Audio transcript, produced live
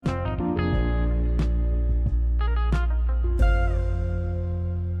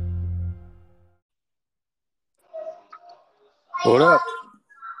What up?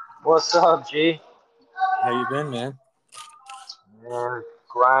 What's up, G? How you been, man? Man,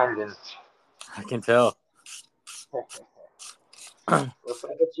 grinding. I can tell. What's up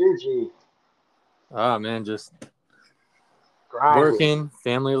with you, G? Ah, man, just Grinding. working,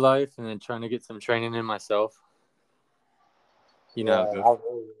 family life, and then trying to get some training in myself. You know how it Yeah,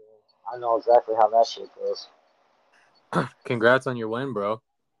 goes. I know exactly how that shit goes. Congrats on your win, bro.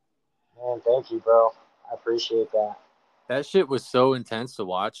 Man, thank you, bro. I appreciate that. That shit was so intense to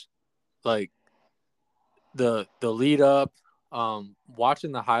watch. Like the lead up,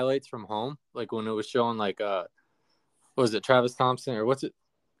 watching the highlights from home, like when it was showing what was it, Travis Thompson or what's it?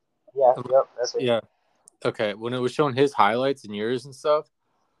 Yeah, Um, yep, that's it. Yeah. Okay. When it was showing his highlights and yours and stuff,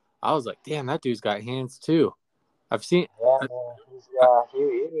 I was like, damn, that dude's got hands too. I've seen Yeah, uh, man. uh,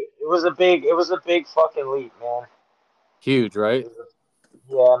 It was a big fucking leap, man. huge, right?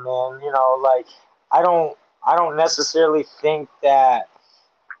 Yeah, man. I don't, I don't necessarily think that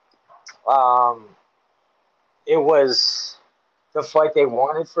um it was the fight they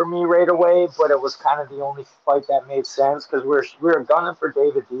wanted for me right away, but it was kind of the only fight that made sense because we were gunning for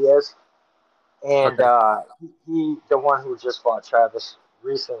David Diaz, and Okay. he the one who just fought Travis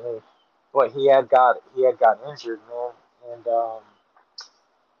recently, but he had got injured, man, and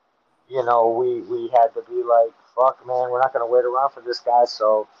we had to be like, fuck, man, we're not gonna wait around for this guy,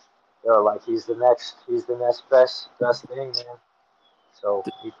 so they were like, he's the next best thing, man. So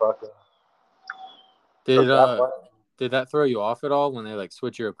we fucking Did took that uh fight. did that throw you off at all when they like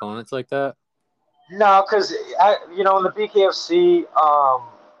switch your opponents like that? No, because in the BKFC,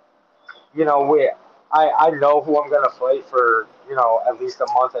 you know, we I know who I'm gonna fight for, at least a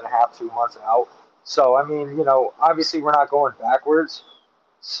month and a half, 2 months out. So I mean, obviously we're not going backwards.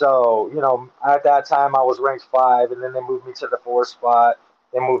 So, at that time I was ranked five, and then they moved me to the fourth spot.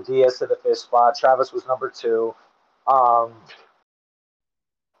 They moved Diaz to the fifth spot. Travis was number two. Um,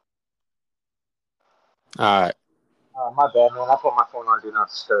 All right. my bad, man. I put my phone on do not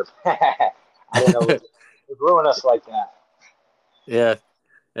disturb. I didn't know it would ruin us like that. Yeah,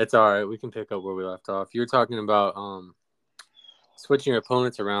 it's all right. We can pick up where we left off. You were talking about switching your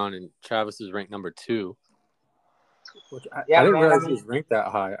opponents around, and Travis is ranked number two, which I Yeah, didn't man. I realize he mean, was ranked that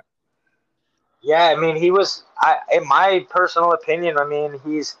high. yeah, I mean, he was. In my personal opinion, I mean,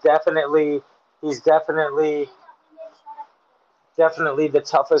 he's definitely the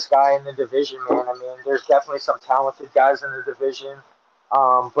toughest guy in the division, man. I mean, there's definitely some talented guys in the division,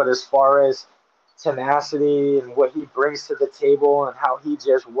 but as far as tenacity and what he brings to the table and how he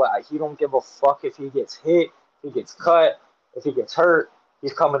don't give a fuck if he gets hit, if he gets cut, if he gets hurt,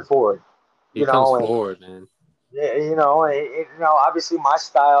 he's coming forward. He You comes know, and forward, man. yeah, obviously my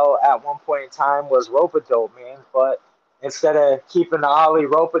style at one point in time was rope a dope, man. But instead of keeping the ollie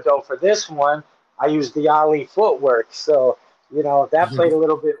rope a dope for this one, I used the ollie footwork. So that played a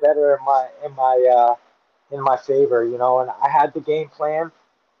little bit better in my favor. And I had the game plan,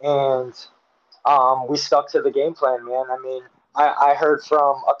 and we stuck to the game plan, man. I mean, I heard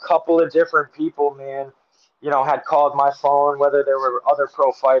from a couple of different people, man. Had called my phone, whether there were other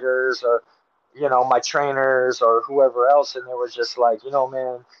pro fighters or my trainers or whoever else, and they were just like,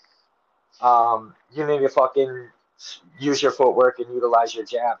 man, you need to fucking use your footwork and utilize your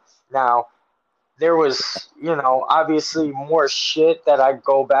jab. Now, there was, obviously more shit that I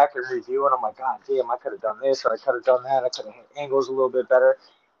go back and review, and I'm like, God damn, I could have done this or I could have done that. I could have hit angles a little bit better.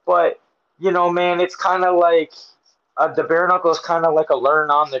 But, man, it's kind of like the bare knuckle is kind of like a learn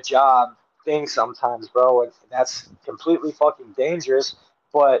on the job thing sometimes, bro. And that's completely fucking dangerous.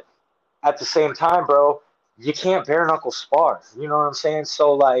 But at the same time, bro, you can't bare knuckle spar. You know what I'm saying?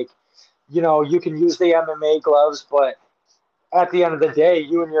 So, like, you can use the MMA gloves, but at the end of the day,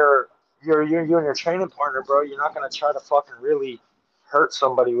 you and your training partner, bro, you're not gonna try to fucking really hurt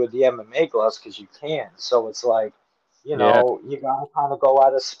somebody with the MMA gloves because you can. So it's like, Yeah, you gotta kind of go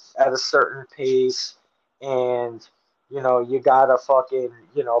at a certain pace, and you gotta fucking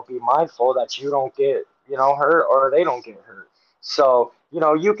be mindful that you don't get hurt or they don't get hurt. So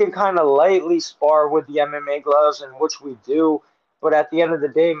you can kind of lightly spar with the MMA gloves, and which we do, but at the end of the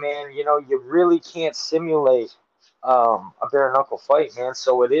day, man, you really can't simulate a bare knuckle fight, man.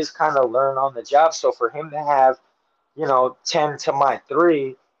 So it is kind of learn on the job. So for him to have, 10 to my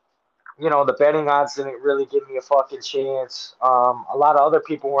three, the betting odds didn't really give me a fucking chance. A lot of other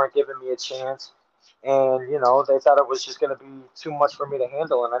people weren't giving me a chance. And, they thought it was just going to be too much for me to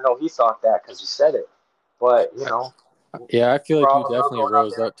handle. And I know he thought that because he said it. But, yeah. I feel we're like you all about definitely going out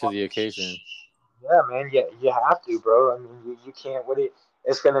rose there and up to the fucking, occasion. yeah, man, you have to, bro. I mean, you can't,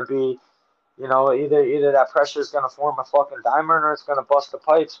 it's going to be, either that pressure is going to form a fucking diamond or it's going to bust the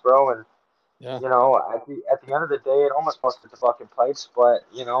pipes, bro. And Yeah. At the end of the day, it almost busted the fucking pipes, but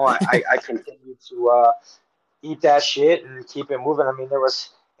I continued to eat that shit and keep it moving. I mean, there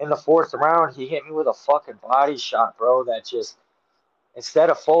was in the fourth round, he hit me with a fucking body shot, bro. That just instead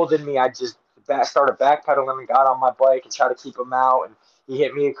of folding me, I just started backpedaling and got on my bike and tried to keep him out. And he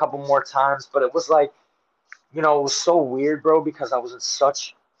hit me a couple more times, but it was like, it was so weird, bro, because I was in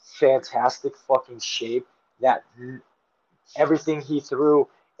such fantastic fucking shape that everything he threw,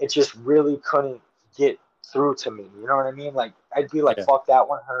 it just really couldn't get through to me. You know what I mean? Like I'd be like, Yeah. fuck, that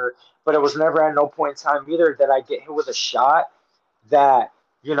one hurt, but it was never at no point in time either that I get hit with a shot that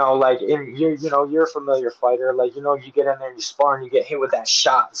like in you're a familiar fighter, like you get in there and you spar and you get hit with that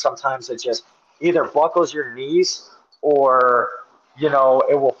shot. Sometimes it just either buckles your knees or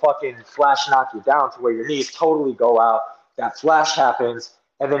it will fucking flash knock you down to where your knees totally go out. That flash happens,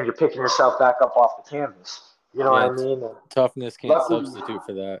 and then you're picking yourself back up off the canvas. You know what Yeah. I mean? And Toughness can't luckily, substitute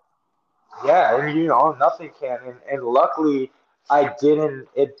for that. yeah, and nothing can. And luckily, I didn't.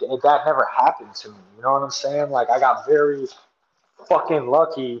 That never happened to me. You know what I'm saying? Like I got very fucking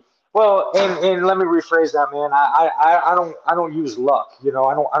lucky. Well, and let me rephrase that, man. I don't use luck. I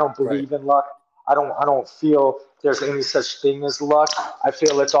don't Right. believe in luck. I don't feel there's any such thing as luck. I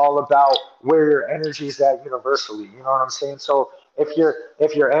feel it's all about where your energy's at universally. You know what I'm saying? So if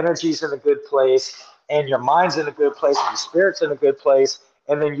your energy's in a good place and your mind's in a good place and your spirit's in a good place,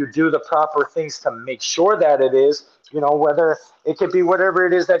 and then you do the proper things to make sure that it is, whether it could be whatever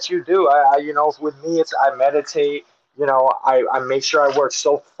it is that you do. With me, it's I meditate. I make sure I work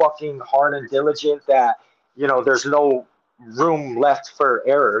so fucking hard and diligent that, there's no room left for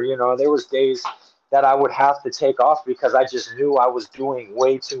error. There was days that I would have to take off because I just knew I was doing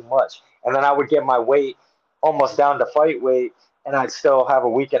way too much. And then I would get my weight almost down to fight weight and I'd still have a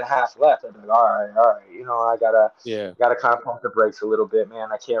week and a half left. I'd be like, all right, I gotta Yeah. gotta kind of pump the brakes a little bit, man.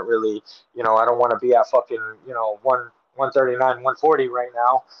 I can't really, I don't want to be at fucking, 139, 140 right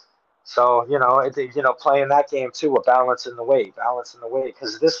now. So playing that game too, a balancing the weight.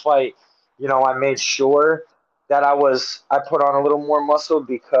 Because this fight, I made sure that I put on a little more muscle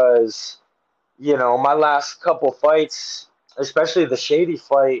because my last couple fights, especially the Shady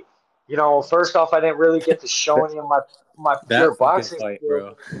fight, first off, I didn't really get to show That, any of my pure that fucking boxing fight,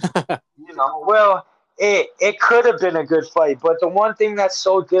 skills. bro. Well, it could have been a good fight, but the one thing that's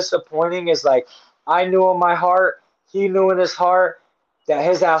so disappointing is like I knew in my heart, he knew in his heart that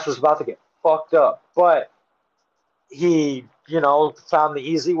his ass was about to get fucked up, but he found the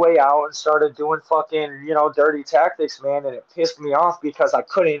easy way out and started doing fucking dirty tactics, man, and it pissed me off because I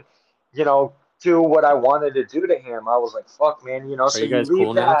couldn't you know do what I wanted to do to him. I was like, fuck, man, Are so you you guys leave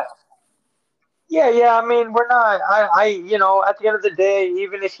cool now? that. Yeah, yeah. I mean, we're not. At the end of the day,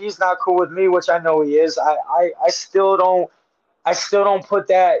 even if he's not cool with me, which I know he is, I still don't. I still don't put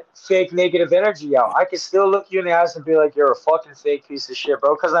that fake negative energy out. I can still look you in the eyes and be like, "You're a fucking fake piece of shit,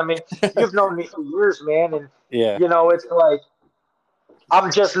 bro." Because I mean, you've known me for years, man, and Yeah. it's like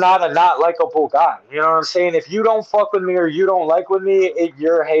I'm just not a not likable guy. You know what I'm saying? If you don't fuck with me or you don't like with me,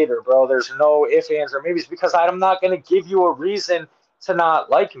 you're a hater, bro. There's no ifs, ands, or maybes because I'm not gonna give you a reason to not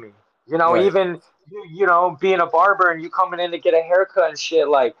like me. Right. Even being a barber and you coming in to get a haircut and shit.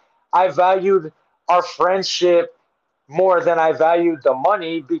 Like I valued our friendship more than I valued the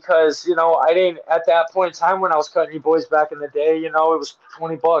money because I didn't at that point in time when I was cutting you boys back in the day. It was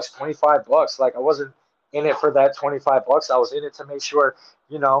 $20, $25. Like I wasn't in it for that $25. I was in it to make sure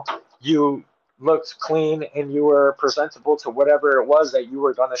you know you looked clean and you were presentable to whatever it was that you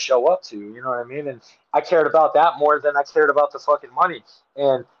were gonna show up to. You know what I mean? And I cared about that more than I cared about the fucking money.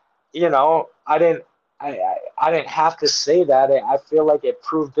 And I didn't. I didn't have to say that. I feel like it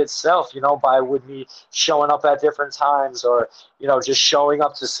proved itself, by with me showing up at different times or just showing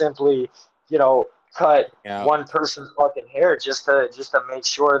up to simply cut Yeah. one person's fucking hair just to make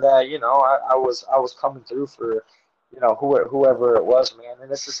sure that I was coming through for whoever it was, man.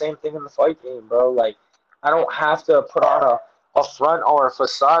 And it's the same thing in the fight game, bro. Like I don't have to put on a front or a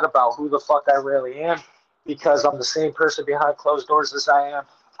facade about who the fuck I really am because I'm the same person behind closed doors as I am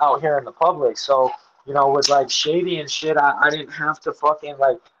out here in the public. So with like Shady and shit, I didn't have to fucking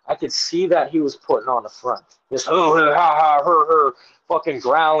like. I could see that he was putting on the front, just ha ha her, fucking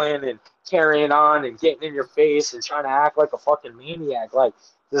growling and carrying on and getting in your face and trying to act like a fucking maniac. Like,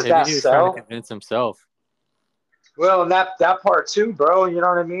 does Maybe that he was trying to sell? convince himself. Well, and that part too, bro. You know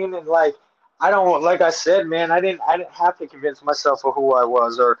what I mean? And like, I don't like I said, man. I didn't have to convince myself of who I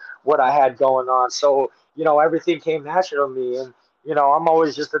was or what I had going on. So everything came natural to me, and I'm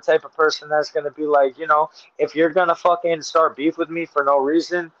always just the type of person that's gonna be like, if you're gonna fucking start beef with me for no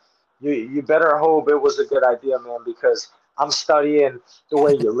reason, you better hope it was a good idea, man, because I'm studying the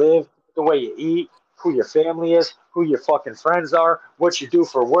way you live. the way you eat, who your family is, who your fucking friends are, what you do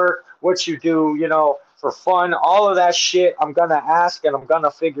for work, what you do, for fun, all of that shit. I'm gonna ask and I'm gonna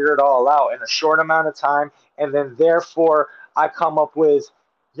figure it all out in a short amount of time, and then therefore I come up with,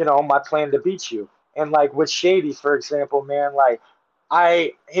 my plan to beat you. And like with Shady, for example, man, like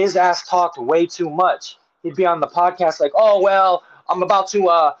his ass talked way too much. He'd be on the podcast like, "Oh well, I'm about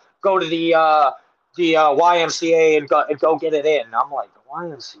to go to the YMCA and go get it in." And I'm like, "The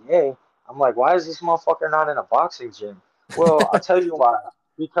YMCA?" I'm like, "Why is this motherfucker not in a boxing gym?" Well, I'll tell you why.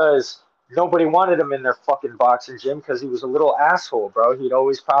 Because nobody wanted him in their fucking boxing gym because he was a little asshole, bro. He'd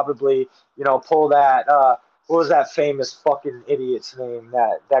always probably, pull that. What was that famous fucking idiot's name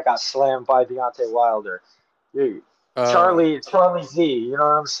that got slammed by Deontay Wilder? You, Uh, Charlie Z. You know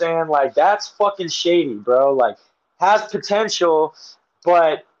what I'm saying? Like that's fucking shady, bro. Like has potential,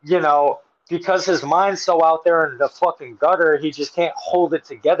 but because his mind's so out there in the fucking gutter, he just can't hold it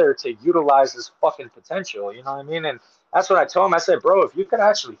together to utilize his fucking potential. You know what I mean? And that's what I told him. I said, bro, if you could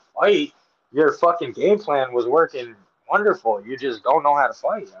actually fight, your fucking game plan was working wonderful. You just don't know how to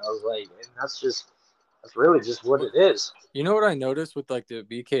fight. I was like, and that's really just what what it is. you know what I noticed with like the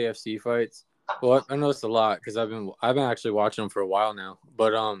BKFC fights? Well, I noticed a lot because I've been actually watching them for a while now,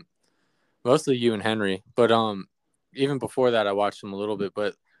 but mostly you and Henry, but even before that I watched them a little bit,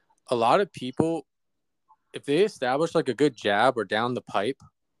 but a lot of people, if they establish like a good jab or down the pipe,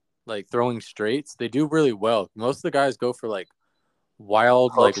 like throwing straights, they do really well. Most of the guys go for like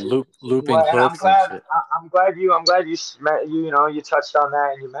wild like Hooks. looping Well, and hooks and shit. I'm glad you touched on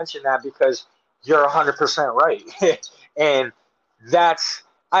that and you mentioned that because you're 100% right. And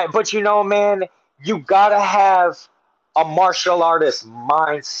but man, you gotta have a martial artist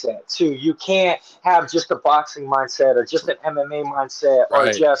mindset too. You can't have just a boxing mindset or just an MMA mindset or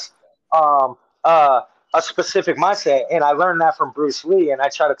Right. just um uh a specific mindset. And I learned that from Bruce Lee. And I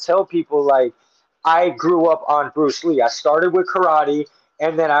try to tell people like I grew up on Bruce Lee. I started with karate,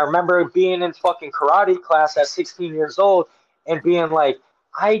 and then I remember being in fucking karate class at 16 years old and being like,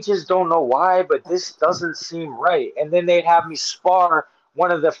 I just don't know why, but this doesn't seem right. And then they'd have me spar one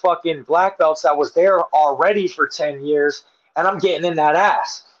of the fucking black belts that was there already for 10 years, and I'm getting in that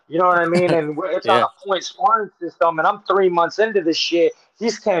ass. You know what I mean? And it's on Yeah. a point sparring system, and I'm 3 months into this shit.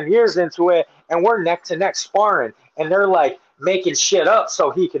 He's 10 years into it, and we're neck to neck sparring. And they're like making shit up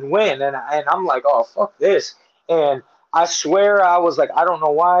so he can win. And I'm like, oh, fuck this. And I swear I was like, I don't know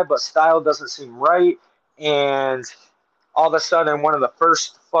why, but style doesn't seem right. And all of a sudden, one of the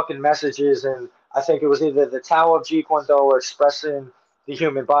first fucking messages, and I think it was either the Tao of Jeet Kune Do or Expressing the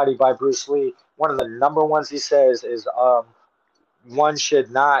Human Body by Bruce Lee. One of the number ones he says is, one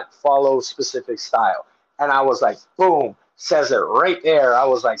should not follow specific style. And I was like, boom, says it right there. I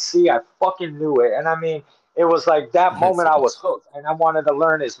was like, see, I fucking knew it. And I mean, it was like that That's moment I was awesome. hooked and I wanted to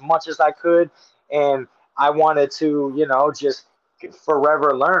learn as much as I could. And I wanted to, just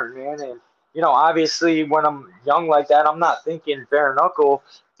forever learn, man. And, obviously when I'm young like that, I'm not thinking bare knuckle,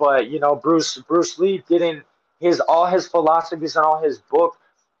 but, Bruce Lee didn't, all his philosophies and all his book,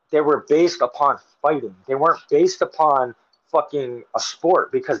 they were based upon fighting. They weren't based upon fucking a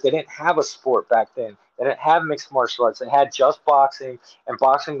sport because they didn't have a sport back then. They didn't have mixed martial arts. They had just boxing, and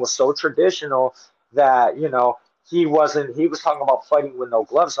boxing was so traditional that he was talking about fighting with no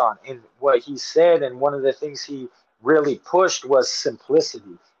gloves on. And what he said, and one of the things he really pushed was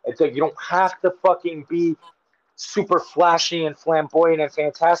simplicity. And that you don't have to fucking be super flashy and flamboyant and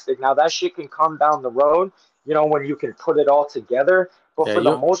fantastic. Now that shit can come down the road, when you can put it all together. But Yeah, for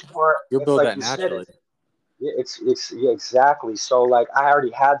the most part, you'll it's build like that you said, naturally. it's yeah, exactly. So like I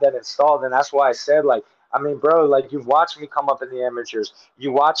already had that installed, and that's why I said like I mean, bro, like you've watched me come up in the amateurs.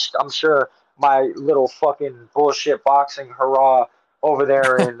 You watched, I'm sure, my little fucking bullshit boxing hurrah over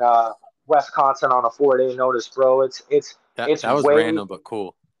there in Wisconsin on a 4 day notice, bro. It's That was way random but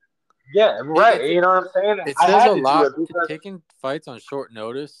cool. yeah, right. It You know what I'm saying? it I says had a to do lot it because taking fights on short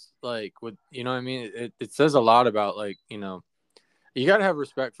notice, like with you know what I mean. It says a lot about like you got to have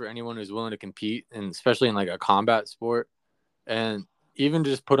respect for anyone who's willing to compete, and especially in like a combat sport. And even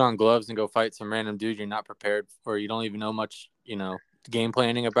just put on gloves and go fight some random dude you're not prepared for, you don't even know much, game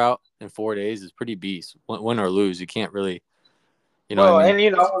planning about in 4 days is pretty beast. Win or lose, you can't really, you know what I well,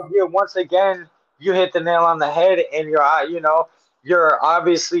 mean? and once again, you hit the nail on the head, and you're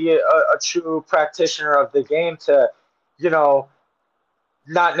obviously a true practitioner of the game to, you know,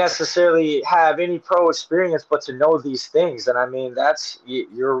 not necessarily have any pro experience, but to know these things. And I mean,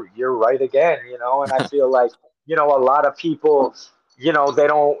 you're right again, and I feel like a lot of people.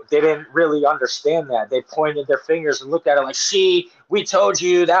 they didn't really understand that. They pointed their fingers and looked at it like, see, we told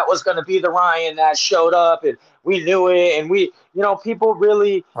you that was going to be the Ryan that showed up, and we knew it. And people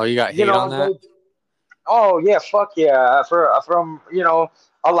really, Oh, you got hate on that? they, oh yeah, fuck yeah, from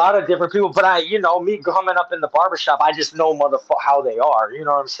a lot of different people. But me coming up in the barbershop, I just know how they are. You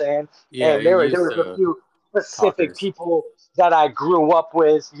know what I'm saying? Yeah, And you're there used was a to few specific talkers. people that I grew up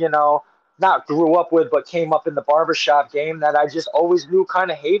with. Not grew up with, but came up in the barbershop game that I just always knew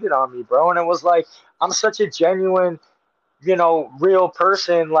kind of hated on me, bro. And it was like I'm such a genuine real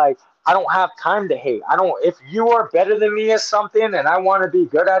person. Like, I don't have time to hate. I don't. If you are better than me at something, and I want to be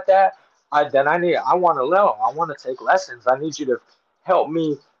good at that, I want to know. I want to take lessons. I need you to help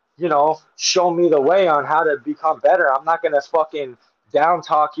me. Show me the way on how to become better. I'm not gonna fucking down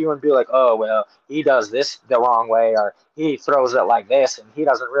talk you and be like, oh well, he does this the wrong way, or he throws it like this, and he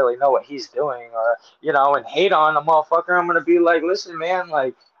doesn't really know what he's doing, or and hate on the motherfucker. I'm gonna be like, listen, man,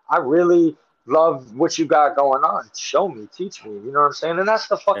 like I really love what you got going on. Show me, teach me. You know what I'm saying? And that's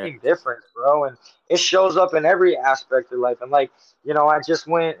the Yeah. fucking difference, bro. And it shows up in every aspect of life. And like, I just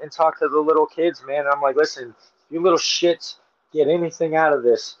went and talked to the little kids, man. And I'm like, listen, you little shits, get anything out of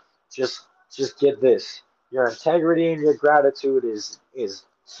this. Just just get this. Your integrity and your gratitude is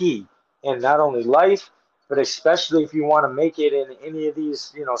key in not only life, but especially if you want to make it in any of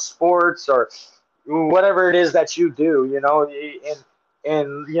these, sports or whatever it is that you do,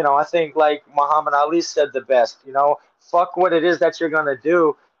 and I think like Muhammad Ali said the best, fuck what it is that you're gonna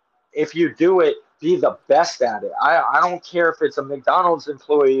do. If you do it, be the best at it. I don't care if it's a McDonald's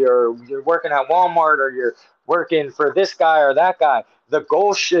employee or you're working at Walmart or you're working for this guy or that guy. The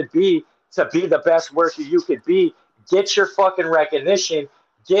goal should be to be the best worker you could be, get your fucking recognition,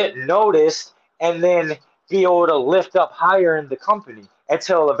 get noticed, and then be able to lift up higher in the company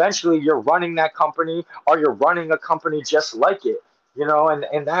until eventually you're running that company or you're running a company just like it.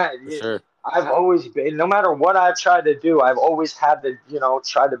 And that For sure. I've always been, no matter what I've tried to do, I've always had to,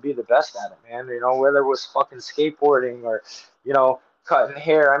 try to be the best at it, man. Whether it was fucking skateboarding or, cutting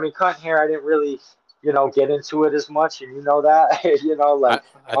hair. I mean, cutting hair, I didn't really, get into it as much, and that, like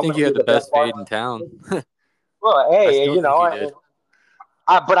I I'm think gonna you be had the the best best fade in town. barber. Well, I hey, still think you did.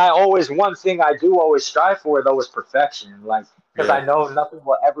 but I always one thing I do always strive for though is perfection. Like, because Yeah. I know nothing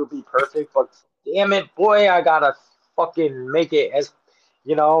will ever be perfect. But damn it, boy, I gotta fucking make it as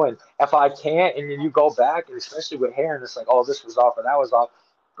And if I can't, and then you go back, and especially with hair, and it's like, oh, this was off or that was off.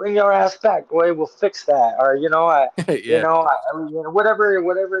 Bring your ass back, boy. We'll fix that. Or Yeah.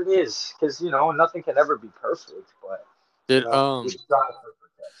 whatever it is, because nothing can ever be perfect. But Did we strive for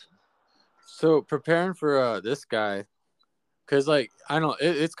perfection. so preparing for this guy, because like I don't know,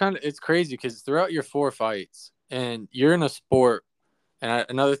 it's kind of it's crazy because throughout your four fights and you're in a sport, and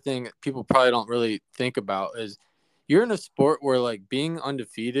another thing people probably don't really think about is you're in a sport where like being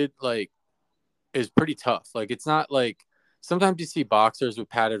undefeated like is pretty tough. Like it's not like sometimes you see boxers with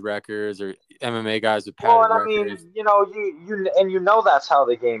padded records or MMA guys with Well, padded and I mean, records. that's how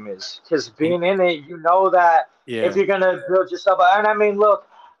the game is. Because And being in it, you know that if yeah, you're gonna build yourself, and I mean, look,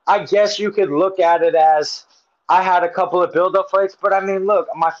 I guess you could look at it as I had a couple of build-up fights, but I mean, look,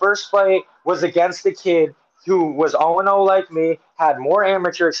 my first fight was against a kid who was 0-0 like me, had more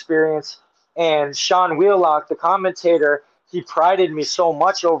amateur experience, and Sean Wheelock, the commentator, he prided me so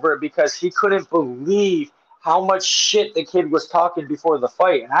much over it because he couldn't believe how much shit the kid was talking before the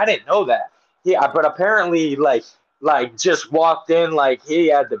fight, and I didn't know that. But apparently, like just walked in like he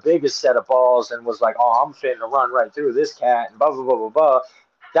had the biggest set of balls and was like, "Oh, I'm fitting to run right through this cat," and blah blah blah blah blah.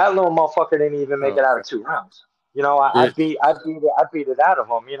 That little motherfucker didn't even make it oh, out okay. of 2 rounds. I beat it out of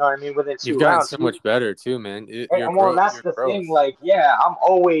him. You know what I mean? Within You've two gotten rounds, so much better too, man. Your and well, growth, that's your the thing. growth. Like, yeah, I'm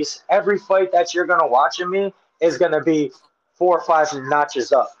always every fight that you're gonna watch of me is gonna be 4 or 5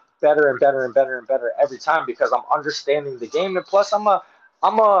 notches up, better and better and better and better every time because I'm understanding the game, and plus I'm a,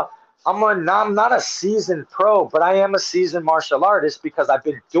 I'm not a seasoned pro, but I am a seasoned martial artist because I've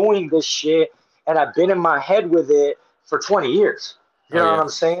been doing this shit and I've been in my head with it for 20 years. You Oh know what yeah, I'm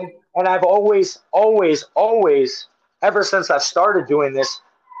saying? And I've always, ever since I started doing this,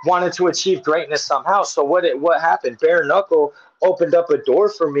 wanted to achieve greatness somehow. So what happened? Bare knuckle opened up a door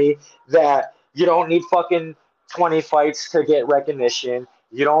for me that you don't need fucking 20 fights to get recognition.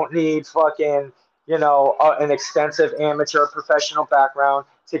 You don't need fucking an extensive amateur professional background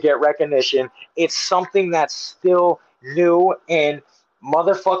to get recognition. It's something that's still new and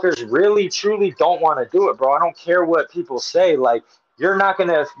motherfuckers really truly don't want to do it, bro. I don't care what people say. Like you're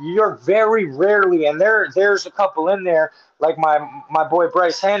very rarely, and there's a couple in there like my boy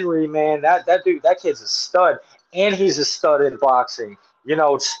Bryce Henry, man, that dude, that kid's a stud, and he's a stud in boxing.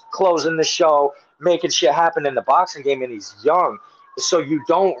 Closing the show, making shit happen in the boxing game, and he's young. So you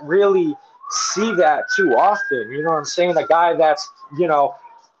don't really see that too often. You know what I'm saying? A guy that's, you know,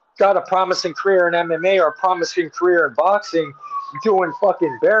 got a promising career in MMA or a promising career in boxing doing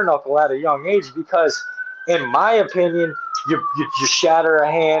fucking bare knuckle at a young age because, in my opinion, you shatter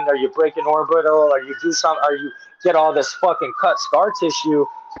a hand or you break an orbital or you do something or you get all this fucking cut scar tissue,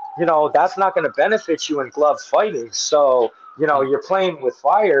 you know, that's not going to benefit you in glove fighting. So, you know, you're playing with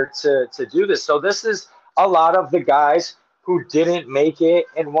fire to do this. So this is a lot of the guys who didn't make it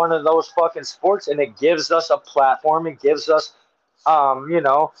in one of those fucking sports, and it gives us a platform. It gives us you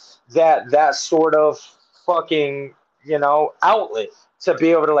know, that sort of fucking, you know, outlet to be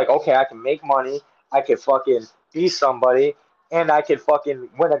able to like, okay, I can make money, I can fucking be somebody, and I can fucking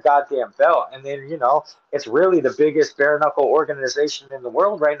win a goddamn belt. And then, you know, it's really the biggest bare knuckle organization in the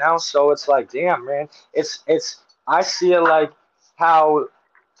world right now. So it's like, damn, man, it's I see it like how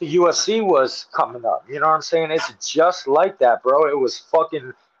the UFC was coming up. You know what I'm saying? It's just like that, bro. It was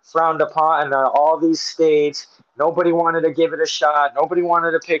fucking frowned upon in all these states. Nobody wanted to give it a shot. Nobody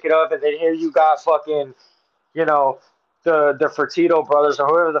wanted to pick it up. And then here you got fucking, you know, the Fertito brothers or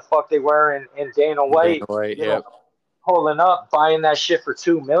whoever the fuck they were in Dana Dana White, White, you know, yep, pulling up, buying that shit for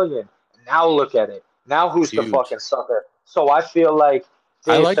 2 million. Now look at it. Now who's the huge. fucking sucker? So I feel like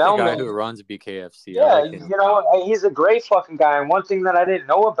I Dave like the guy who Feldman, runs BKFC. I yeah, like him. you know, he's a great fucking guy. And one thing that I didn't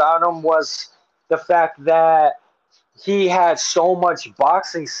know about him was the fact that he had so much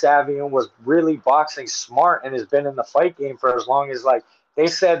boxing savvy and was really boxing smart and has been in the fight game for as long as like they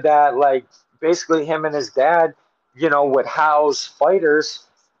said that like basically him and his dad, you know, would house fighters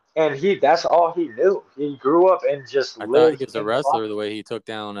and he that's all he knew. He grew up and just I thought he lived was a in the wrestler the boxing. way he took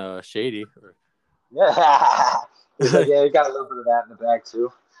down Shady. Yeah. He's like, yeah, he got a little bit of that in the bag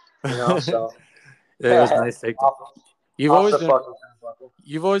too, you know, so It was nice takedown. off, You've off always the been fucking turnbuckle.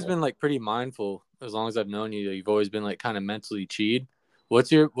 Yeah. like pretty mindful as long as I've known you. You've always been like kind of mentally cheated.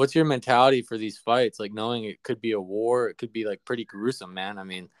 What's your mentality for these fights? Like knowing it could be a war, it could be like pretty gruesome, man. I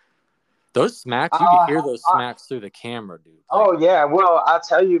mean, those smacks, you could Uh, hear those I, smacks through the camera, dude. Like Oh yeah, well I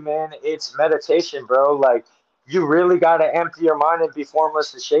tell you, man, it's meditation, bro. Like you really gotta empty your mind and be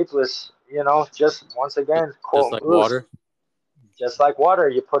formless and shapeless. You know, just once again, just quoting like Bruce, water. just like water.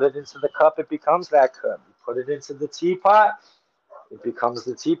 You put it into the cup, it becomes that cup. You put it into the teapot, it becomes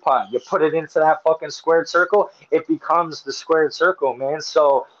the teapot. You put it into that fucking squared circle, it becomes the squared circle, man.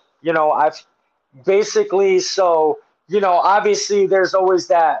 So, you know, I've basically so you know, obviously there's always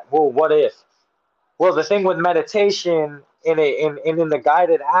that, well, what if? Well, the thing with meditation in the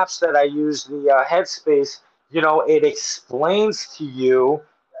guided apps that I use, the Headspace, you know, it explains to you,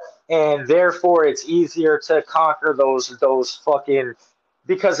 and therefore it's easier to conquer those fucking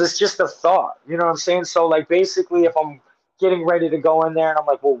because it's just a thought. You know what I'm saying? So like basically, if I'm getting ready to go in there and I'm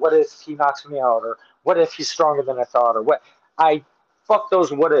like, well, what if he knocks me out, or what if he's stronger than I thought, or what? I fuck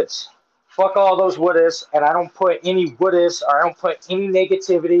those what ifs. Fuck all those what ifs, and I don't put any what ifs or I don't put any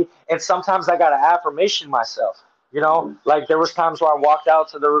negativity. And sometimes I got to affirmation myself. You know, like there was times where I walked out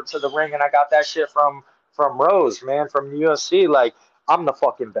to the ring and I got that shit from Rose, man, from the UFC. Like I'm the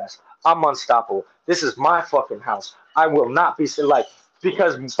fucking best. I'm unstoppable. This is my fucking house. I will not be like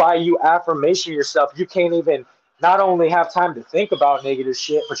because by you affirmation yourself, you can't even not only have time to think about negative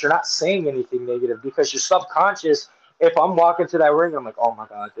shit, but you're not saying anything negative because your subconscious. If I'm walking to that ring, I'm like, oh my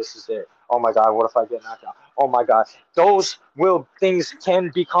god, this is it. Oh my god, what if I get knocked out? Oh my god, those will things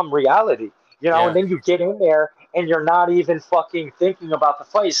can become reality, you know. And Yeah. then you get in there and you're not even fucking thinking about the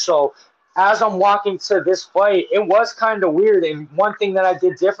fight. So as I'm walking to this fight, it was kind of weird. And one thing that I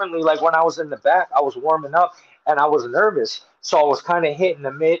did differently, like when I was in the back, I was warming up and I was nervous. So I was kind of hitting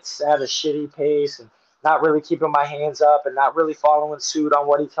the mitts at a shitty pace and not really keeping my hands up and not really following suit on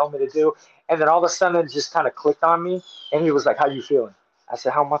what he told me to do. And then all of a sudden it just kind of clicked on me. And he was like, how you feeling? I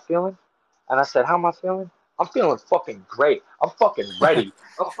said, how am I feeling? And I said, how am I feeling? I'm feeling fucking great. I'm fucking ready.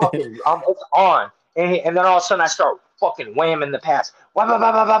 It's on. And then all of a sudden I start fucking whamming the pass. Wah, bah,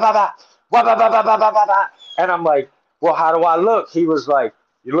 bah, bah, bah, bah, bah. Wah, bah, bah, bah, bah, bah, bah, bah. And I'm like, well, how do I look? He was like,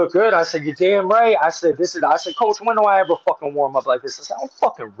 you look good. I said, you're damn right. I said, coach, when do I ever fucking warm up like this? I said, I'm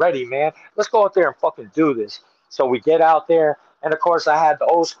fucking ready, man. Let's go out there and fucking do this. So we get out there. And of course, I had the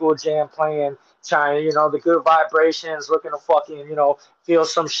old school jam playing, trying, you know, the good vibrations, looking to fucking, you know, feel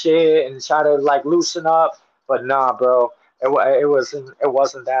some shit and try to like loosen up. But nah, bro, it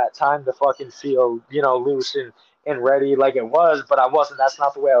wasn't that time to fucking feel, you know, loose and ready like it was. But I wasn't. That's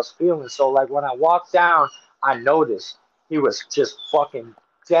not the way I was feeling. So like when I walked down, I noticed he was just fucking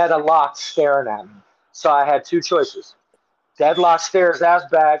dead locked staring at me. So I had two choices: deadlock stares ass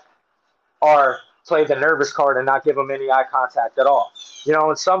back, or play the nervous card and not give them any eye contact at all. You know,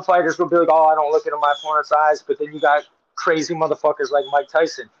 and some fighters will be like, "Oh, I don't look into my opponent's eyes," but then you got crazy motherfuckers like Mike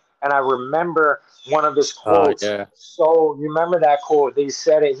Tyson. And I remember one of his quotes. Yeah. So you remember that quote? He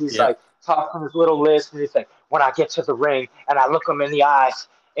said it. He's Yeah. like talking his little list, and he's like, "When I get to the ring and I look him in the eyes,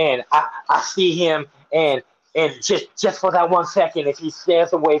 and I see him, and just for that 1 second, if he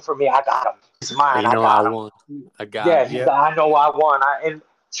stares away from me, I got him. He's mine. You I know, I got won. him. I got Yeah, him. he's. Yep. I know I won. And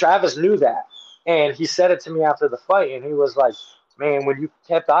Travis knew that, and he said it to me after the fight, and he was like, "Man, when you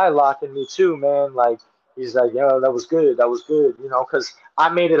kept eye locking me too, man, like." He's like, yo, that was good. That was good. You know, because I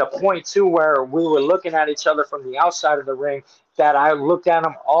made it a point, too, where we were looking at each other from the outside of the ring, that I looked at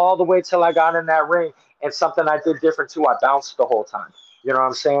him all the way till I got in that ring. And something I did different, too, I bounced the whole time. You know what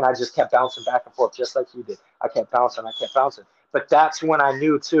I'm saying? I just kept bouncing back and forth, just like you did. I kept bouncing. I kept bouncing. But that's when I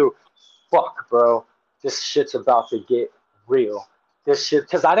knew, too, fuck, bro, this shit's about to get real. This shit,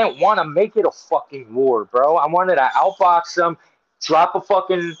 because I didn't want to make it a fucking war, bro. I wanted to outbox him, drop a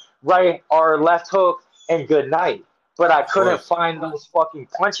fucking right or left hook, and good night. But I Of couldn't course. find those fucking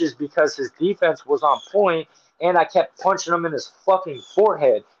punches because his defense was on point, and I kept punching him in his fucking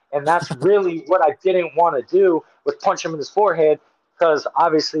forehead. And that's really what I didn't want to do, was punch him in his forehead, because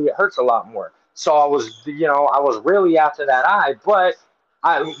obviously it hurts a lot more. So I was really after that eye, but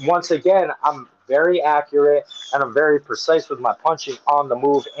once again, I'm very accurate and I'm very precise with my punching on the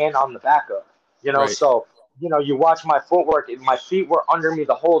move and on the backup. Right. So you watch my footwork. My feet were under me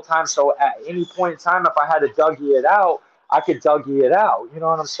the whole time. So at any point in time, if I had to Dougie it out, I could Dougie it out. You know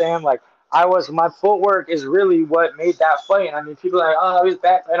what I'm saying? Like my footwork is really what made that fight. I mean, people are like, oh, he's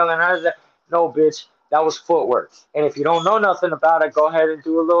backpedaling and all that. No, bitch, that was footwork. And if you don't know nothing about it, go ahead and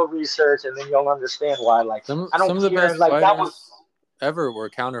do a little research, and then you'll understand why. Like I don't Some of the care. best Like that was. fighters ever were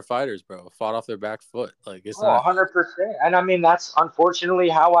counter fighters, bro. Fought off their back foot. Like it's Oh, not. 100%. And I mean, that's unfortunately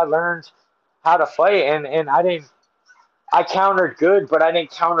how I learned how to fight. And I countered good, but I didn't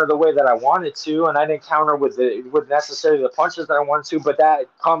counter the way that I wanted to. And I didn't counter with necessarily the punches that I wanted to. But that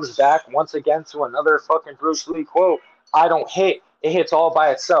comes back once again to another fucking Bruce Lee quote. I don't hit. It hits all by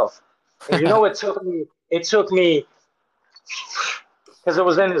itself. And it took me, because it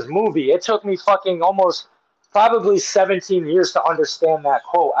was in his movie. It took me fucking almost probably 17 years to understand that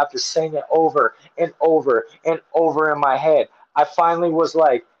quote after saying it over and over and over in my head. I finally was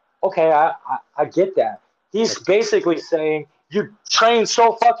like, okay, I get that. He's That's basically saying you train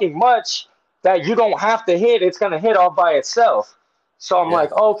so fucking much that you don't have to hit, it's going to hit all by itself. So I'm yeah.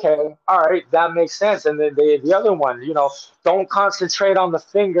 like, okay, all right, that makes sense. And then the other one, don't concentrate on the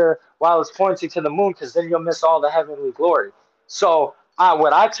finger while it's pointing to the moon, because then you'll miss all the heavenly glory. So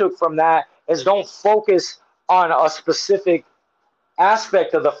what I took from that is don't focus on a specific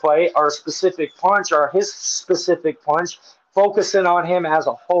aspect of the fight or a specific punch or his specific punch, focusing on him as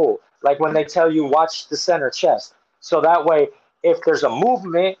a whole. Like when they tell you watch the center chest. So that way, if there's a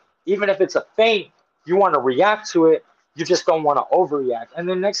movement, even if it's a feint, you want to react to it. You just don't want to overreact. And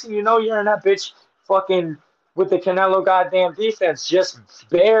then next thing you know, you're in that bitch fucking with the Canelo goddamn defense, just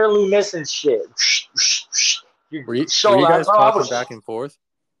barely missing shit. You Were you shoulder. guys Bro, I talking was. back and forth?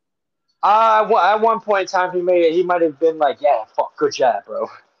 At one point in time, he might have been like, "Yeah, fuck, good job, bro,"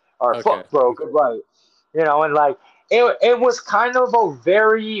 or Okay. "Fuck, bro, good right," and like it was kind of a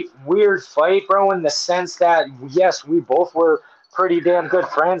very weird fight, bro, in the sense that yes, we both were pretty damn good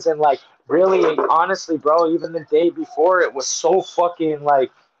friends, and like really, honestly, bro, even the day before, it was so fucking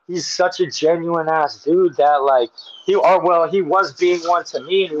like he's such a genuine ass dude that like he was being one to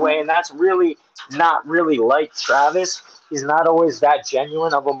me anyway, and that's really not really like Travis. He's not always that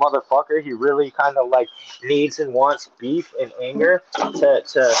genuine of a motherfucker. He really kind of like needs and wants beef and anger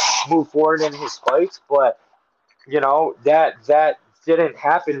to move forward in his fights. But that didn't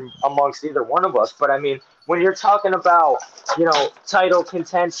happen amongst either one of us. But I mean, when you're talking about title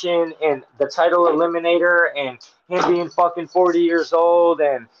contention and the title eliminator and him being fucking 40 years old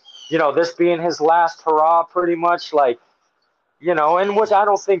and this being his last hurrah, pretty much like and which I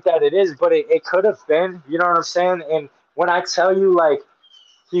don't think that it is, but it could have been. You know what I'm saying? And when I tell you, like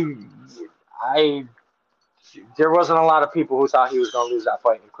he, I, there wasn't a lot of people who thought he was going to lose that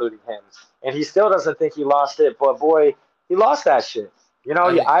fight, including him. And he still doesn't think he lost it, but boy, he lost that shit.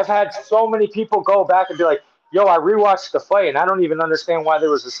 I think I've had so many people go back and be like, "Yo, I rewatched the fight, and I don't even understand why there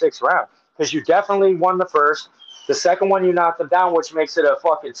was a sixth round, because you definitely won the first. The second one, you knocked him down, which makes it a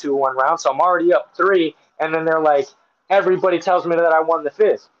fucking 2-1 round. So I'm already up 3, and then they're like, everybody tells me that I won the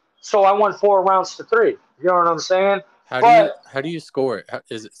fifth. So I won 4 rounds to 3. You know what I'm saying? But how do you score it?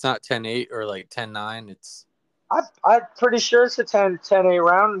 It's not 10-8 or like 10-9? It's I'm pretty sure it's a 10-8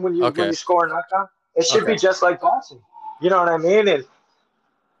 round when you okay. score a knockout. It should be Okay. just like boxing. You know what I mean? And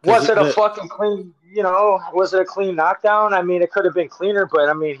because Was it a fucking clean, was it a clean knockdown? I mean, it could have been cleaner, but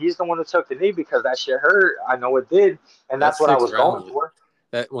I mean, he's the one who took the knee because that shit hurt. I know it did, and that that's what I sixth was going round, for.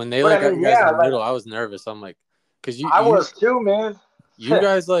 that when they But like I got mean, you guys in yeah, the like middle, I was nervous. I'm like, because you I you was too, man. you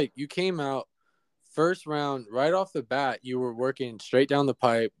guys like you came out first round right off the bat. You were working straight down the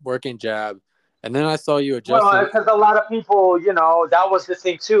pipe, working jab, and then I saw you Well, adjusting. because a lot of people, that was the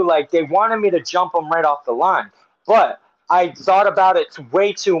thing too. Like they wanted me to jump them right off the line, but I thought about it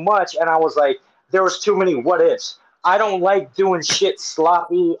way too much, and I was like, there was too many what ifs. I don't like doing shit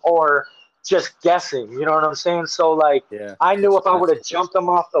sloppy or just guessing. You know what I'm saying? So like, Yeah, I knew makes if I would sense. have jumped them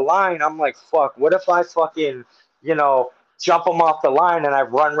off the line, I'm like, fuck. What if I fucking, you know, jump them off the line and I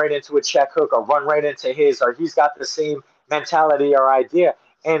run right into a check hook or run right into his, or he's got the same mentality or idea.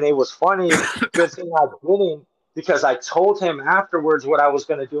 And it was funny. Good thing I didn't because I told him afterwards what I was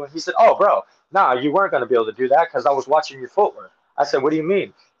going to do. And he said, "Oh, bro, nah, you weren't going to be able to do that because I was watching your footwork." I said, "What do you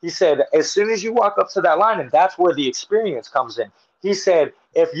mean?" He said, "As soon as you walk up to that line, and that's where the experience comes in." He said,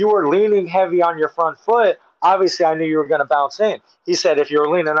 "If you were leaning heavy on your front foot, obviously I knew you were going to bounce in." He said, "If you were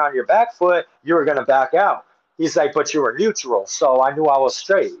leaning on your back foot, you were going to back out." He's like, "But you were neutral, so I knew I was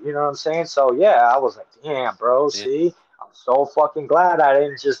straight." You know what I'm saying? So yeah, I was like, "Damn, bro, Yeah, see, I'm so fucking glad I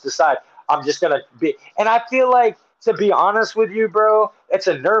didn't just decide I'm just gonna be." And I feel like, to be honest with you, bro, it's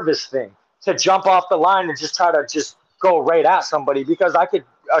a nervous thing to jump off the line and just try to just go right at somebody because I could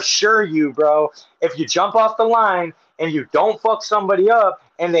assure you, bro, if you jump off the line and you don't fuck somebody up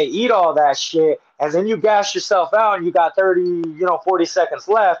and they eat all that shit and then you gas yourself out and you got 30, 40 seconds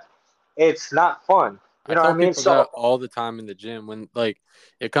left, it's not fun. You I know what tell I mean? people So that all the time in the gym when like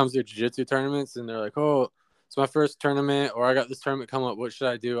it comes to jiu-jitsu tournaments and they're like, "Oh, it's my first tournament or I got this tournament coming up. What should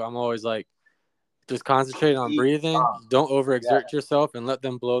I do?" I'm always like, just concentrate on eat, breathing. Don't yeah. overexert yourself and let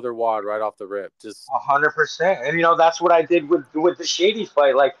them blow their wad right off the rip. Just 100%. And that's what I did with the Shady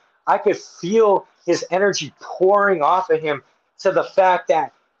fight. Like I could feel his energy pouring off of him to the fact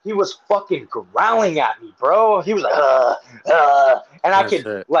that he was fucking growling at me, bro. He was like, and no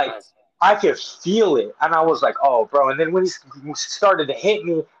shit. I could feel it, and I was like, oh, bro. And then when he started to hit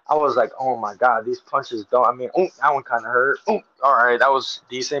me, I was like, oh my god, these punches don't. I mean, oh, that one kind of hurt. Oh, all right, that was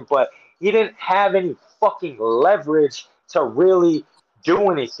decent, but he didn't have any fucking leverage to really do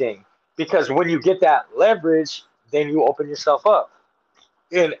anything because when you get that leverage, then you open yourself up.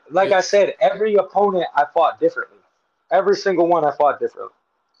 And like Yeah, I said, every opponent I fought differently. Every single one I fought differently.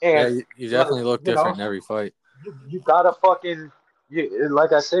 yeah, And you like, definitely look different in every fight. you gotta fucking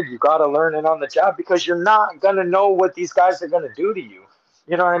like I said, you gotta learn it on the job because you're not gonna know what these guys are gonna do to you.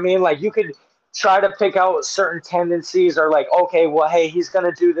 You know what I mean? Like you could try to pick out certain tendencies or like, okay, well, hey, he's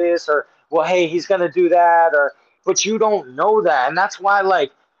gonna do this, or well, hey, he's gonna do that, or but you don't know that. And that's why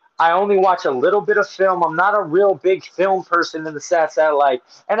like I only watch a little bit of film. I'm not a real big film person in the sense that like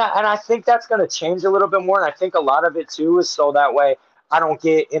and I think that's gonna change a little bit more. And I think a lot of it too is so that way I don't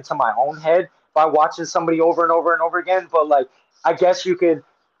get into my own head by watching somebody over and over and over again. But like, I guess you could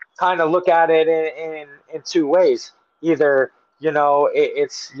kind of look at it in two ways. Either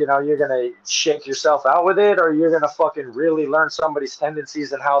it's you're gonna shake yourself out with it, or you're gonna fucking really learn somebody's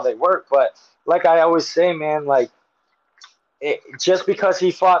tendencies and how they work. But like I always say, man, like just because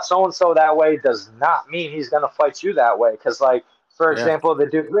he fought so and so that way does not mean he's gonna fight you that way. Because like for Yeah, example, the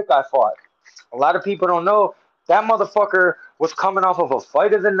dude Rick I fought, a lot of people don't know that motherfucker was coming off of a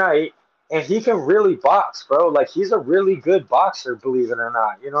fight of the night, and he can really box, bro. Like he's a really good boxer, believe it or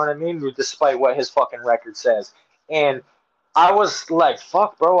not. You know what I mean? Despite what his fucking record says. And I was like,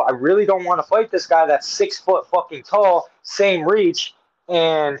 fuck, bro, I really don't want to fight this guy that's 6 foot fucking tall, same reach,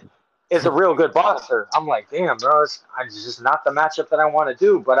 and is a real good boxer. I'm like, damn, bro, it's just not the matchup that I want to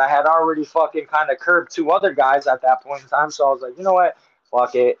do. But I had already fucking kind of curbed 2 other guys at that point in time, so I was like, you know what,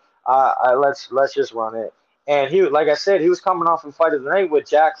 fuck it, let's just run it. And he, like I said, he was coming off a fight of the night with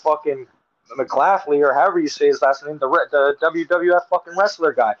Jack fucking McLaughlin, or however you say his last name, the WWF fucking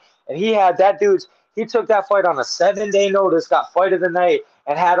wrestler guy, and he had that dude's. He took that fight on a 7-day notice, got fight of the night,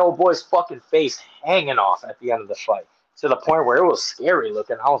 and had old boy's fucking face hanging off at the end of the fight to the point where it was scary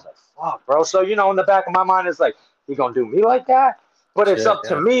looking. I was like, fuck, bro. So, in the back of my mind is like, he gonna do me like that? But it's shit. up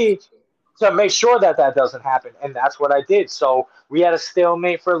to Yeah, me to make sure that that doesn't happen. And that's what I did. So we had a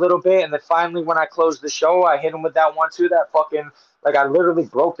stalemate for a little bit. And then finally, when I closed the show, I hit him with that 1-2 that fucking, like, I literally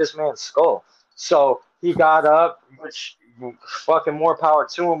broke this man's skull. So he got up, which fucking more power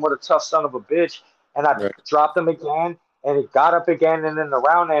to him. What a tough son of a bitch. And I right. dropped him again. And he got up again. And then the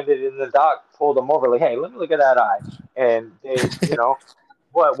round ended. And the doc pulled him over, like, hey, let me look at that eye. And they,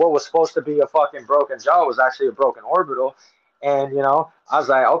 what was supposed to be a fucking broken jaw was actually a broken orbital. And I was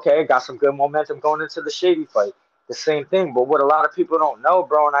like, okay, got some good momentum going into the Shady fight. the same thing. But what a lot of people don't know,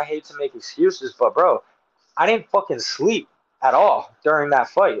 bro, and I hate to make excuses, but bro, I didn't fucking sleep at all during that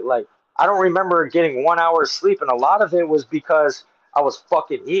fight. Like, I don't remember getting 1 hour of sleep, and a lot of it was because I was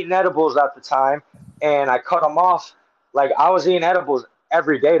fucking eating edibles at the time, and I cut them off. Like, I was eating edibles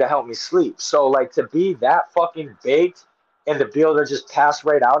every day to help me sleep. So, like, to be that fucking baked and to be able to just pass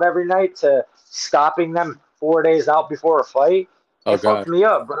right out every night to stopping them 4 days out before a fight, Oh it fucked God. me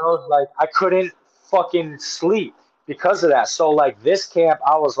up, bro. Like, I couldn't fucking sleep because of that. So, like, this camp,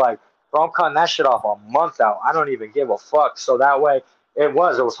 I was like, bro, I'm cutting that shit off a month out. I don't even give a fuck. So that way, it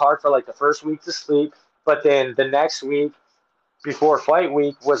was hard for like the first week to sleep, but then the next week before fight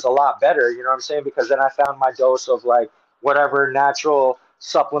week was a lot better. You know what I'm saying? Because then I found my dose of like whatever natural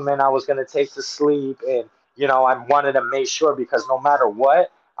supplement I was gonna take to sleep, and I wanted to make sure because no matter what,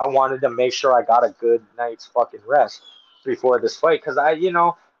 I wanted to make sure I got a good night's fucking rest before this fight. Because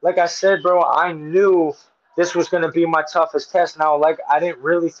like I said, bro, I knew this was gonna be my toughest test. Now, like I didn't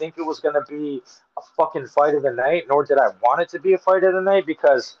really think it was gonna be a fucking fight of the night, nor did I want it to be a fight of the night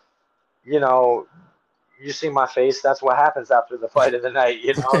because you know you see my face. That's what happens after the fight of the night.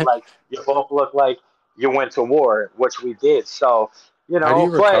 Like you both look like you went to war, which we did. So, How do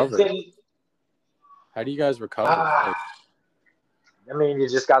you but recover? then, How do you guys recover? uh, Like, I mean, you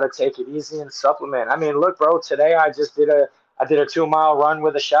just got to take it easy and supplement. I mean, look, bro, today I did a 2 mile run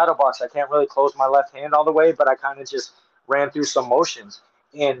with a shadow box. I can't really close my left hand all the way, but I kind of just ran through some motions.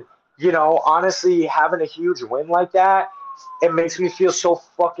 And, honestly, having a huge win like that, it makes me feel so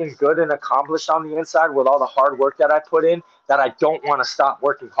fucking good and accomplished on the inside with all the hard work that I put in that I don't want to stop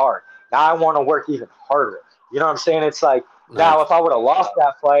working hard. Now I want to work even harder. You know what I'm saying? It's like now nice. if I would have lost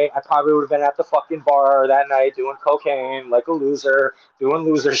that fight, I probably would have been at the fucking bar that night doing cocaine like a loser, doing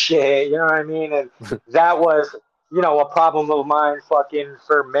loser shit. You know what I mean? And that was, a problem of mine fucking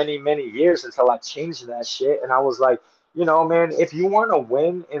for many, many years until I changed that shit. And I was like, man, if you want to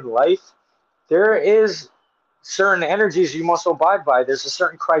win in life, there is certain energies you must abide by. There's a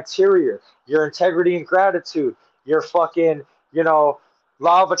certain criteria, your integrity and gratitude, your fucking, you know,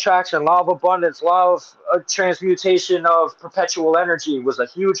 law of attraction, law of abundance, law of transmutation of perpetual energy was a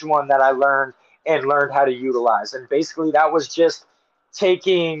huge one that I learned and learned how to utilize. And basically, that was just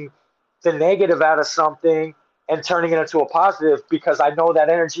taking the negative out of something and turning it into a positive because I know that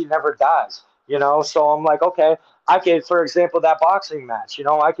energy never dies. So I'm like, okay, I could, for example, that boxing match.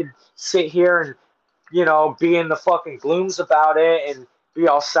 I could sit here and be in the fucking glooms about it and be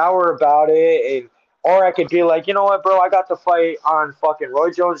all sour about it, and or I could be like, you know what, bro, I got to fight on fucking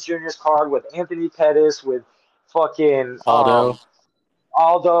Roy Jones Jr.'s card with Anthony Pettis, with fucking Aldo,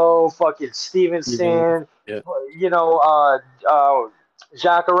 Aldo, fucking Steven. Stevenson, Yeah. you know,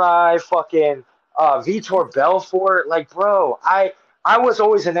 Jacare, fucking Vitor Belfort. Like, bro, I was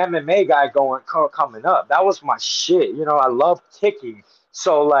always an MMA guy coming up. That was my shit. I love kicking.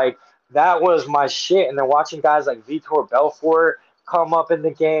 So like that was my shit. And then watching guys like Vitor Belfort come up in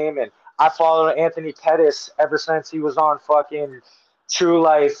the game, and I followed Anthony Pettis ever since he was on fucking True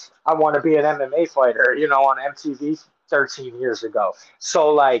Life. I want to be an MMA fighter. On MTV 13 years ago. So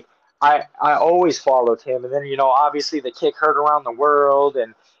like I always followed him, and then obviously the kick heard around the world,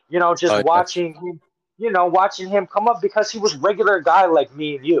 and just Oh yeah. watching him come up because he was a regular guy like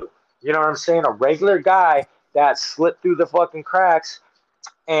me and you. You know what I'm saying? A regular guy that slipped through the fucking cracks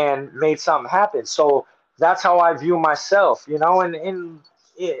and made something happen. So that's how I view myself, and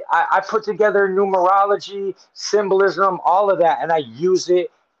I put together numerology, symbolism, all of that, and I use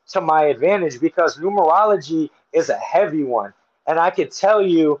it to my advantage because numerology is a heavy one. And I could tell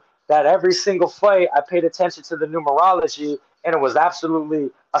you that every single fight I paid attention to the numerology, and it was absolutely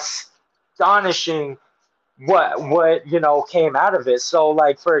astonishing what came out of it. So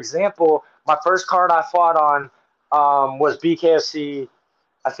like for example, my first card I fought on was BKFC,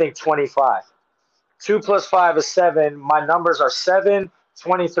 I think 25. 2 plus 5 is 7. My numbers are 7,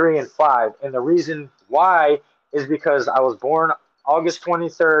 23, and 5. And the reason why is because I was born August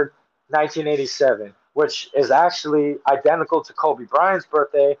 23rd, 1987, which is actually identical to Kobe Bryant's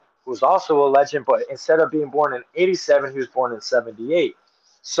birthday, who's also a legend, but instead of being born in 87, he was born in 78.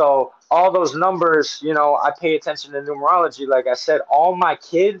 So all those numbers, I pay attention to numerology. Like I said, all my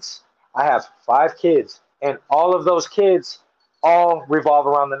kids, I have 5 kids, and all of those kids all revolve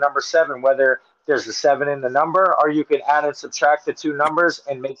around the number 7, whether there's a 7 in the number, or you can add and subtract the two numbers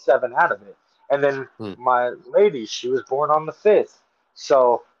and make 7 out of it. And then Hmm. my lady, she was born on the 5th.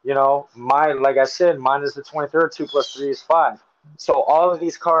 So, like I said, mine is the 23rd. 2 plus 3 is 5. So all of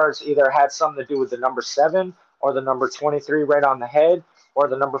these cards either had something to do with the number 7 or the number 23 right on the head or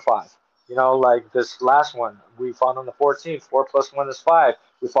the number 5. Like this last one, we fought on the 14th. 4 plus 1 is 5.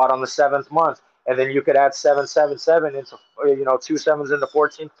 We fought on the 7th month. and then you could add 777 into 2 sevens into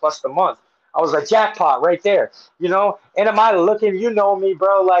 14 plus the month. I was like, jackpot right there, And am I looking? You know me,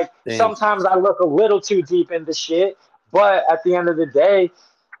 bro. Like Damn. sometimes I look a little too deep into shit, but at the end of the day,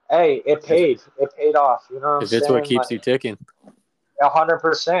 hey, it If paid. It paid off. You know what I'm if it's what saying? keeps Like you ticking.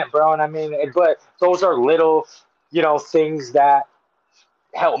 100%, bro. And I mean, but those are little, things that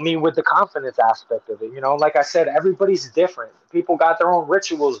help me with the confidence aspect of it. Like I said, everybody's different. People got their own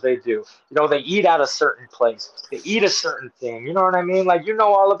rituals they do. They eat at a certain place. They eat a certain thing. You know what I mean? Like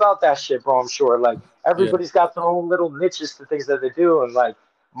all about that shit, bro. I'm sure. Like Yeah. everybody's got their own little niches to things that they do, and like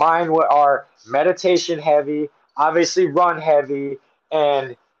mine are meditation heavy, obviously run heavy,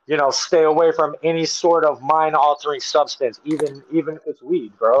 and stay away from any sort of mind altering substance, even if it's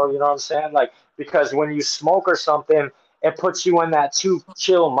weed, bro. You know what I'm saying? Like because when you smoke or something, it puts you in that too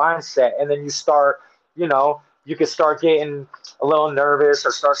chill mindset, and then you start, you can start getting a little nervous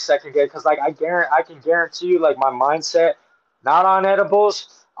or start second guessing. Because like I can guarantee you, like my mindset, not on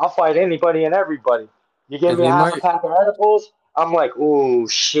edibles, I'll fight anybody and everybody. You give And me they half a might pack of edibles, I'm like, ooh,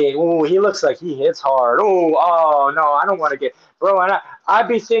 shit, ooh, he looks like he hits hard. Ooh, oh no, I don't want to get, bro. And I'd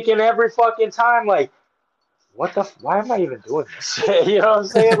be thinking every fucking time, like, why am I even doing this? You know what I'm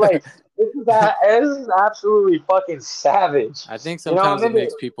saying? Like, this is absolutely fucking savage. I think And sometimes it then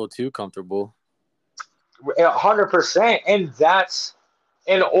makes people too comfortable. 100%, and that's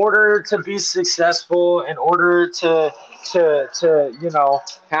in order to be successful, in order to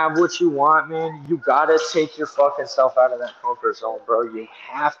have what you want, man. You gotta take your fucking self out of that comfort zone, bro. You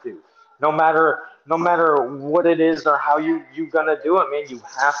have to, no matter what it is or how you gonna do it, man. You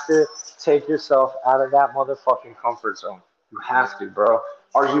have to take yourself out of that motherfucking comfort zone. You have to, bro,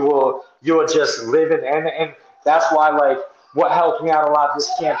 or you will just live in, and that's why, like, what helped me out a lot this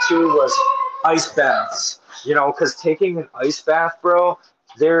camp too was ice baths. Because taking an ice bath, bro,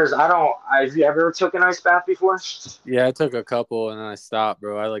 have you ever took an ice bath before? Yeah, I took a couple and then I stopped,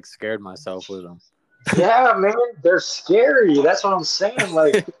 bro. I like scared myself with them. Yeah, man, they're scary. That's what I'm saying.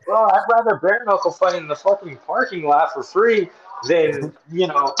 Like, bro, I'd rather bare knuckle fight in the fucking parking lot for free than,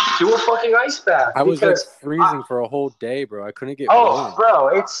 do a fucking ice bath I was like because freezing for a whole day, bro. I couldn't get oh, warm. bro,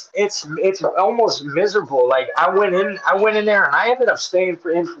 it's almost miserable. Like I went in there and I ended up staying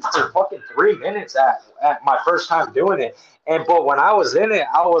for fucking 3 minutes at my first time doing it. And but when I was in it,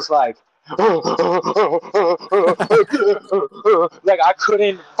 I was like, like I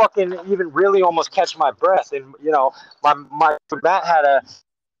couldn't fucking even really almost catch my breath. And my Matt had a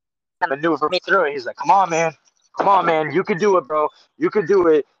maneuver me through it. He's like, come on, man, you can do it, bro. You can do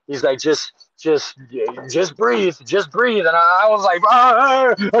it. He's like, just just breathe. And I was like,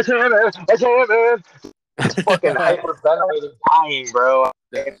 I can't, man. Fucking hyperventilating, dying, bro.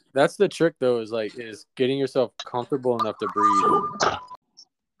 That's the trick though, is getting yourself comfortable enough to breathe.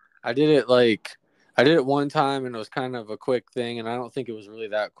 I did it one time and it was kind of a quick thing, and I don't think it was really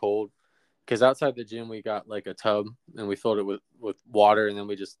that cold because outside the gym we got like a tub and we filled it with water and then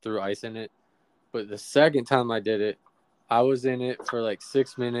we just threw ice in it. But the second time I did it, I was in it for like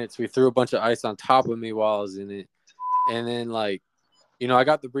 6 minutes. We threw a bunch of ice on top of me while I was in it, and then I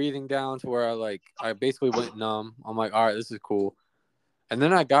got the breathing down to where I basically went numb. I'm like, all right, this is cool. And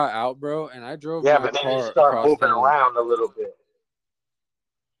then I got out, bro, and I drove Yeah, my but then you car start across moving town. around a little bit.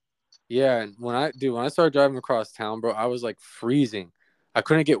 Yeah, and when I started driving across town, bro, I was like freezing. I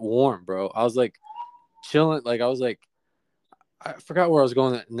couldn't get warm, bro. I was like chilling, like I forgot where I was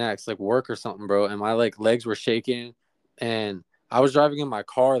going next, like work or something, bro. And my like legs were shaking, and I was driving in my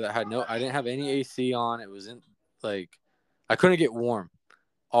car that I didn't have any AC on. It was in like I couldn't get warm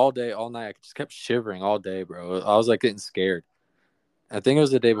all day, all night. I just kept shivering all day, bro. I was like getting scared. I think it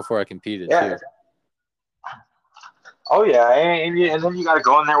was the day before I competed Yeah. too. Oh yeah, and then you got to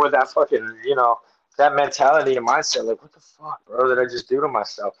go in there with that fucking that mentality and mindset. Like, what the fuck, bro? Did I just do to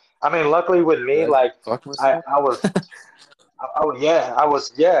myself? I mean, luckily with Did me, I like fuck I myself? I was oh yeah, I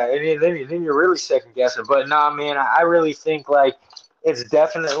was yeah, and then you're really second guessing. But nah, man, I really think like it's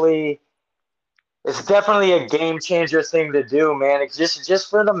definitely it's definitely a game changer thing to do, man. It's just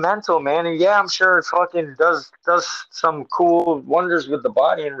for the mental, man. And yeah, I'm sure it fucking does some cool wonders with the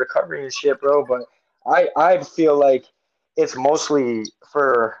body and recovery and shit, bro. But I feel like it's mostly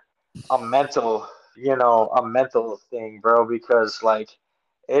for a mental thing, bro, because like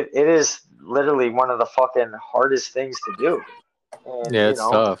it is literally one of the fucking hardest things to do. And Yeah, it's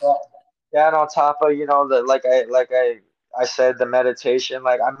tough. that on top of the like I said, the meditation,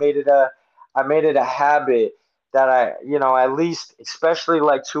 like I made it a habit that I at least, especially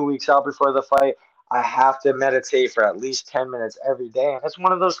like 2 weeks out before the fight, I have to meditate for at least 10 minutes every day. And it's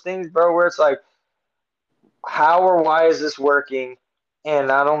one of those things, bro, where it's like, how or why is this working? And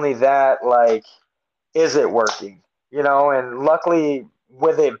not only that, like, is it working? And luckily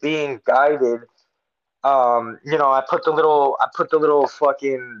with it being guided, I put the little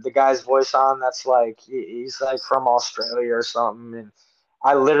fucking the guy's voice on. That's like he's like from Australia or something, and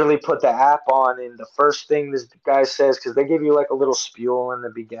I literally put the app on, and the first thing this guy says, because they give you like a little spiel in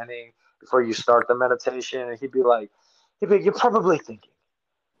the beginning before you start the meditation, and he'd be, you're probably thinking,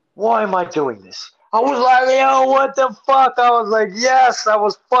 why am I doing this? I was like, yo, what the fuck? I was like, yes, I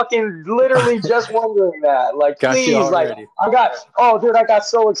was fucking literally just wondering that. Like, Got you please, like, already. oh, dude, I got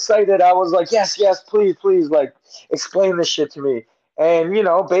so excited. I was like, yes, yes, please, please, like, explain this shit to me. And,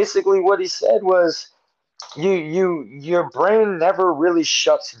 basically what he said was, your brain never really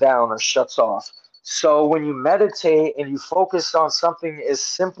shuts down or shuts off. So when you meditate and you focus on something as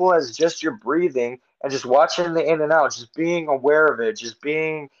simple as just your breathing and just watching the in and out, just being aware of it, just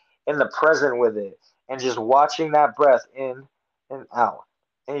being in the present with it, and just watching that breath in and out.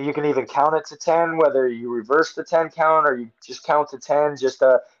 And you can even count it to 10, whether you reverse the 10 count or you just count to 10 just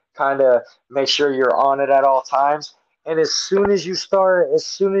to kind of make sure you're on it at all times. And as soon as you start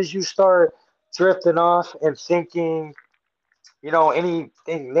drifting off and thinking,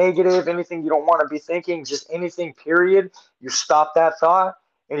 anything negative, anything you don't want to be thinking, just anything, period, you stop that thought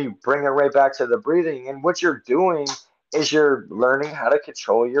and you bring it right back to the breathing. And what you're doing is you're learning how to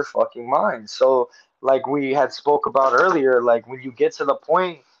control your fucking mind. So, like we had spoke about earlier, like when you get to the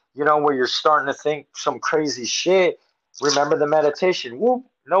point, where you're starting to think some crazy shit, remember the meditation. Whoop,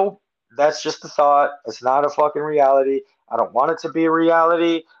 nope, that's just a thought. It's not a fucking reality. I don't want it to be a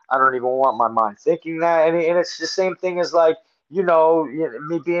reality. I don't even want my mind thinking that. And it's the same thing as like, me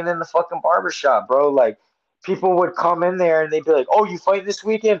being in the fucking barbershop, bro. Like, people would come in there and they'd be like, "Oh, you fight this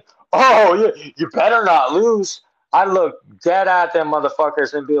weekend? Oh, you better not lose." I look dead at them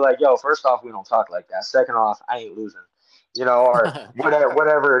motherfuckers and be like, "Yo, first off, we don't talk like that. Second off, I ain't losing." Or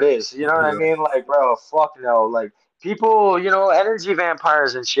whatever it is. You know what I Right. mean? Like, bro, fuck no. Like, people, energy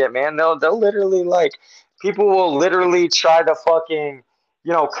vampires and shit, man. They'll literally, like, people will literally try to fucking,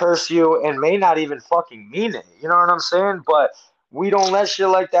 curse you and may not even fucking mean it. You know what I'm saying? But we don't let shit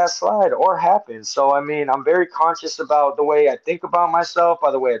like that slide or happen. So, I mean, I'm very conscious about the way I think about myself,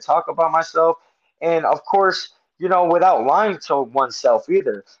 by the way I talk about myself. And of course, without lying to oneself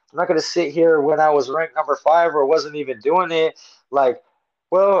either. I'm not going to sit here when I was ranked number 5 or wasn't even doing it. Like,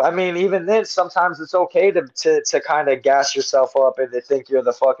 well, I mean, even then, sometimes it's okay to kind of gas yourself up and to think you're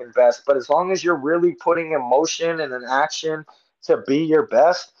the fucking best. But as long as you're really putting emotion and an action to be your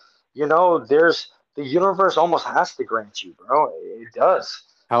best, the universe almost has to grant you, bro. It does.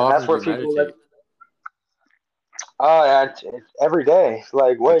 How And often that's do where you people let, meditate? every day,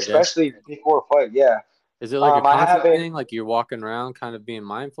 like, what, Every day. especially before a fight, yeah. Is it like a I conscious haven't. thing, like you're walking around kind of being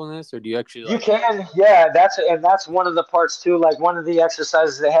mindfulness, or do you actually You like can, yeah. That's one of the parts too. Like, one of the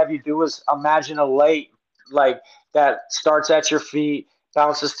exercises they have you do is imagine a light, like, that starts at your feet,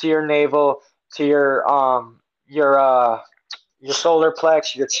 bounces to your navel, to your solar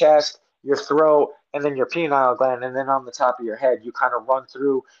plex, your chest, your throat, and then your pineal gland, and then on the top of your head, you kind of run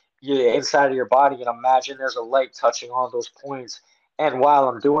through your inside of your body and imagine there's a light touching all those points. And while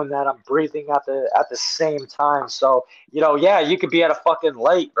I'm doing that, I'm breathing at the same time. So, yeah, you could be at a fucking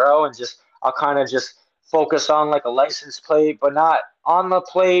light, bro, and just I'll kind of just focus on like a license plate, but not on the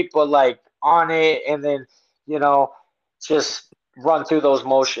plate, but like on it, and then you know just run through those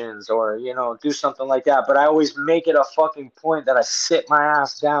motions, or do something like that. But I always make it a fucking point that I sit my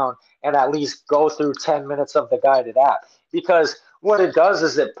ass down and at least go through 10 minutes of the guided app, because what it does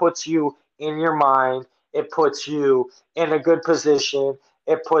is it puts you in your mind, it puts you in a good position,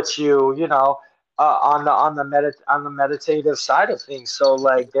 it puts you, on the meditative side of things. So,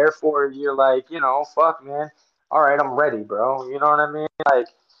 like, therefore you're like, fuck, man, all right, I'm ready, bro. You know what I mean? Like,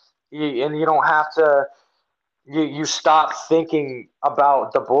 and you don't have to, you stop thinking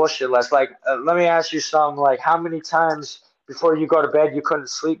about the bullshit less. Like, let me ask you something. Like, how many times before you go to bed you couldn't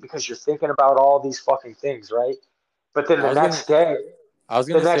sleep because you're thinking about all these fucking things, right? But then I the was gonna next day, I was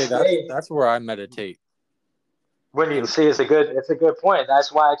the gonna say next day, that's where I meditate. when you And see, it's a good point.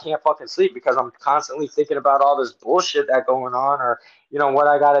 That's why I can't fucking sleep, because I'm constantly thinking about all this bullshit that going on, or what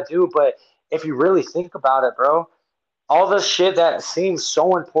I gotta do. But if you really think about it, bro, all the shit that seems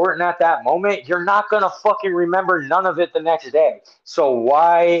so important at that moment, you're not gonna fucking remember none of it the next day. So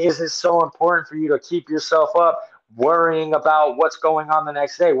why is it so important for you to keep yourself up worrying about what's going on the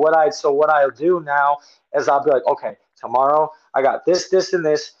next day? What I'll do now is I'll be like, okay, tomorrow I got this, this, and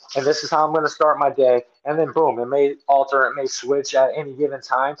this is how I'm gonna start my day. And then boom, it may alter, it may switch at any given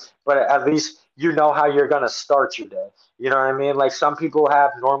time, but at least you know how you're gonna start your day. You know what I mean? Like, some people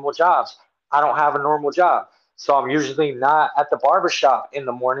have normal jobs. I don't have a normal job. So I'm usually not at the barbershop in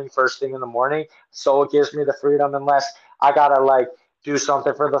the morning, first thing in the morning. So it gives me the freedom unless I gotta like do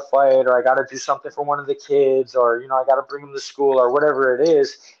something for the fight or I gotta do something for one of the kids or I gotta bring them to school or whatever it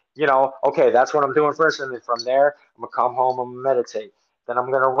is. Okay, that's what I'm doing first, and then from there I'm gonna come home, I'm gonna meditate. Then I'm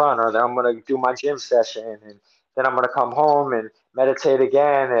gonna run, or then I'm gonna do my gym session, and then I'm gonna come home and meditate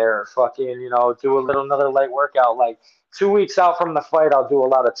again, or fucking do a little another light workout. Like 2 weeks out from the fight, I'll do a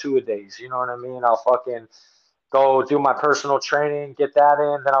lot of two a days. You know what I mean? I'll fucking go do my personal training, get that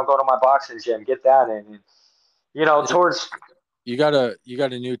in. Then I'll go to my boxing gym, get that in. And towards You got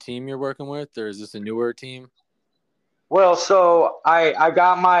a new team you're working with, or is this a newer team? well, so I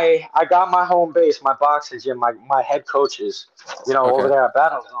got my home base, my boxing gym, my head coaches, over Okay. there at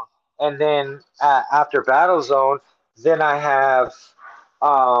Battle Zone, and then after Battle Zone, then I have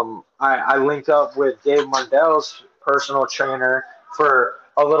I linked up with Dave Mundell's personal trainer for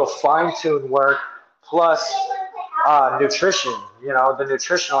a little fine tune work plus nutrition, the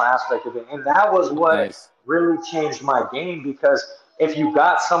nutritional aspect of it. And that was what Nice. really changed my game because if you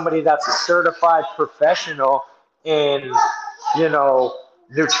got somebody that's a certified professional in, you know,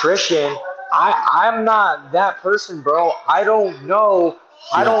 nutrition, I'm not that person, bro. I don't know.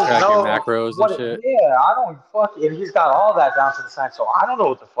 I You don't don't track your know macros and what. shit. Yeah, I don't fuck. And he's got all that down to the science, so I don't know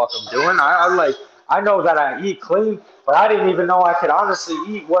what the fuck I'm doing. I like. I know that I eat clean, but I didn't even know I could honestly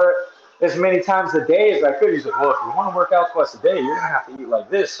eat what as many times a day as I could. He's like, well, if you want to work out twice a day, you're gonna have to eat like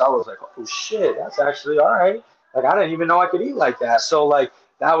this. So I was like, oh shit, that's actually all right. Like I didn't even know I could eat like that. So like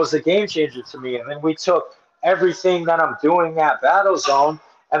that was a game changer to me. And then we took everything that I'm doing at Battle Zone,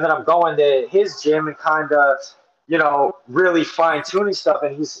 and then I'm going to his gym and kind of, really fine tuning stuff.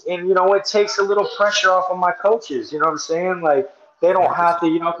 And it takes a little pressure off of my coaches. You know what I'm saying? Like they don't have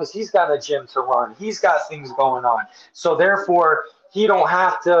 100%. to, because he's got a gym to run. He's got things going on. So therefore, he don't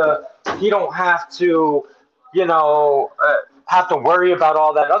have to. He don't have to, have to worry about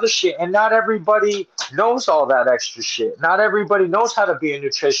all that other shit. And not everybody knows all that extra shit. Not everybody knows how to be a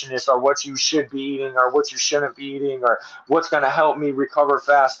nutritionist or what you should be eating or what you shouldn't be eating or what's going to help me recover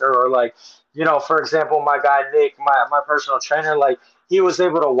faster or like, for example, my guy Nick, my personal trainer, like he was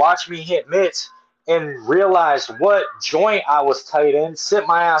able to watch me hit mitts and realize what joint I was tight in, sit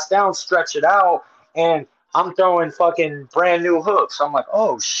my ass down, stretch it out, and I'm throwing fucking brand new hooks. I'm like,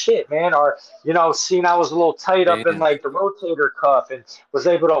 oh shit, man. Or, seeing I was a little tight up in Damn. like the rotator cuff and was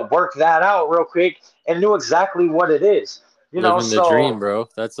able to work that out real quick and knew exactly what it is. Living the So dream, bro.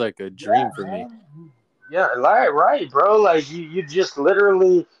 That's like a yeah, dream for me. man. Yeah, right, bro. Like you just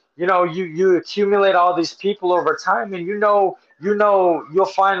literally, you accumulate all these people over time, and you'll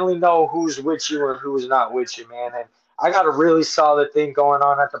finally know who's with you and who's not with you, man. And I got a really solid thing going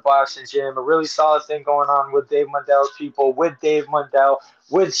on at the boxing gym, a really solid thing going on with Dave Mundell's people, with Dave Mundell,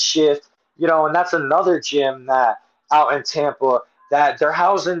 with Shift, and that's another gym that out in Tampa that they're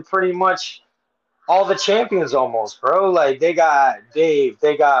housing pretty much all the champions almost, bro. Like they got Dave,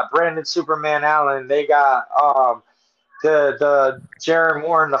 they got Brandon Superman Allen, they got the Jaron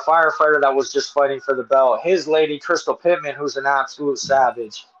Warren, the firefighter that was just fighting for the belt. His lady Crystal Pittman, who's an absolute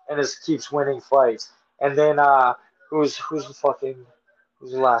savage and just keeps winning fights. And then who's the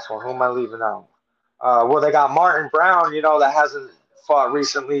last one? Who am I leaving out? Well, they got Martin Brown, that hasn't fought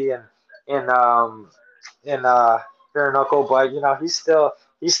recently in bare knuckle, but he's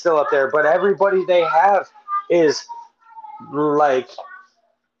still up there. But everybody they have is like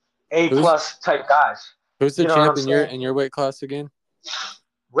A Who's plus type guys. who's the You know what I'm champ in your saying? in your weight class again?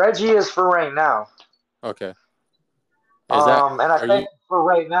 Reggie is for right now. Okay. Is that And I are think you for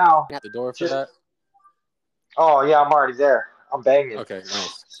right now, at the door for just that? oh yeah, I'm already there. I'm banging. Okay,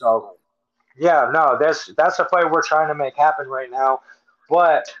 nice. So yeah, no, that's a fight we're trying to make happen right now.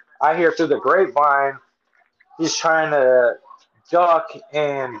 But I hear through the grapevine he's trying to duck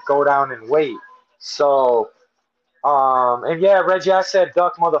and go down in weight. So and yeah, Reggie, I said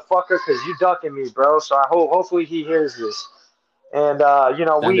duck motherfucker because you ducking me, bro. So I hope hopefully he hears this. And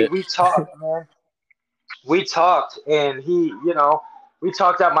Send it. we talked, man. We talked, and we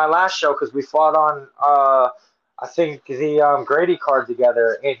talked at my last show because we fought on I think the Grady card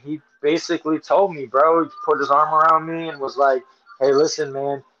together, and he basically told me, bro, he put his arm around me and was like, "Hey, listen,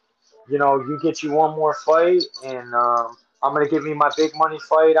 man, you get you one more fight, and I'm gonna give me my big money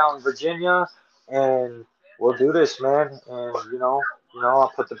fight out in Virginia, and we'll do this, man. And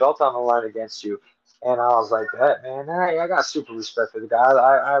I'll put the belt on the line against you." And I was like, "That man, I got super respect for the guy.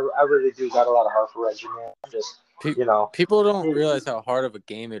 I really do got a lot of heart for Reggie, man. I'm just, Pe- you know, People don't he, realize how hard of a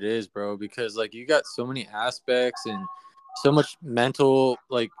game it is, bro, because like you got so many aspects and so much mental,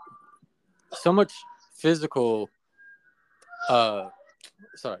 like so much physical uh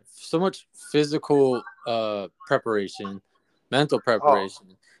so much physical preparation, mental Oh,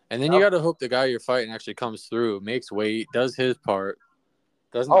 preparation, and then you yep. got to hope the guy you're fighting actually comes through, makes weight, does his part,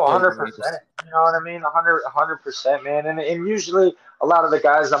 doesn't Oh, put you know 100%. just You know what I mean? 100%, man. And usually a lot of the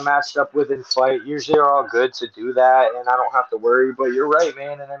guys I'm matched up with in fight usually are all good to do that, and I don't have to worry. But you're right,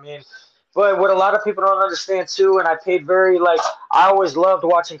 man. And I mean, but what a lot of people don't understand too, and I paid very like I always loved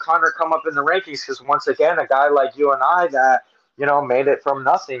watching Connor come up in the rankings because once again, a guy like you and I that made it from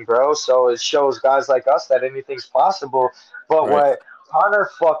nothing, bro. So it shows guys like us that anything's possible. But right. what Connor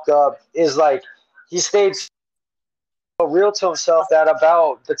fucked up is like he stayed real to himself that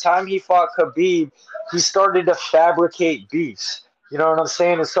about the time he fought Khabib, he started to fabricate beefs. You know what I'm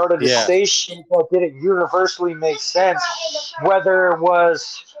saying? And started to Yeah, say shit that didn't universally make sense, whether it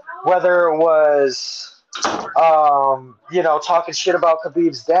was whether it was talking shit about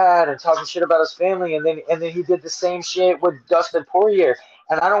Khabib's dad and talking shit about his family, and then he did the same shit with Dustin Poirier.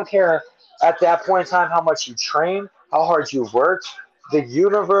 And I don't care at that point in time how much you train, how hard you work. The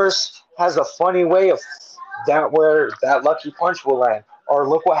universe has a funny way of that where that lucky punch will land. Or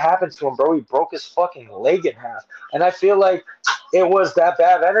look what happened to him, bro. He broke his fucking leg in half. And I feel like it was that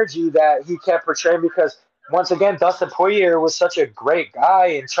bad energy that he kept portraying because once again, Dustin Poirier was such a great guy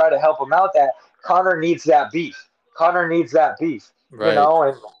and tried to help him out that Connor needs that beef. Connor needs that beef, right,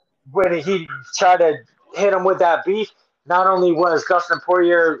 and when he tried to hit him with that beef, not only was Dustin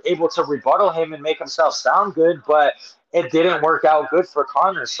Poirier able to rebuttal him and make himself sound good, but it didn't work out good for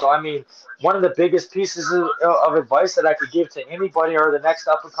Connor. So, I mean, one of the biggest pieces of advice that I could give to anybody or the next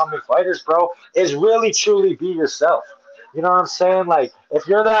up and coming fighters, bro, is really truly be yourself. You know what I'm saying? Like, if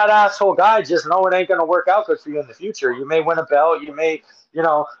you're that asshole guy, just know it ain't gonna work out good for you in the future. You may win a belt, you may,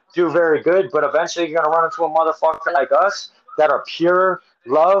 do very good, but eventually you're gonna run into a motherfucker like us that are pure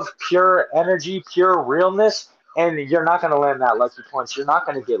love, pure energy, pure realness, and you're not gonna land that lucky punch. You're not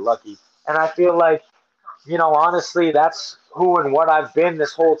gonna get lucky. And I feel like, honestly, that's who and what I've been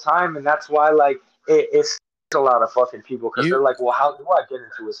this whole time, and that's why, like, it's a lot of fucking people because you they're like, well, how do I get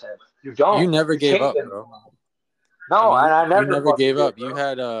into his head? You you don't. never You gave can't up, get into bro. his head. I No, mean, and I you never never fucking gave did, up. You bro.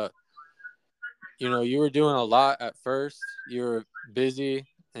 had you were doing a lot at first. You were busy,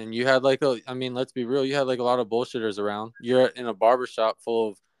 and you had I mean, let's be real, you had like a lot of bullshitters around. You're in a barbershop full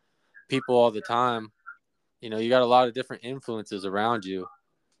of people all the time. You got a lot of different influences around you,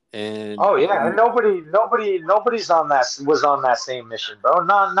 and Oh yeah, and you nobody's on that was on that same mission, bro.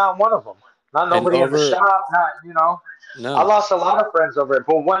 Not one of them. Not and nobody in the over shop. Not I no, lost a lot of friends over it.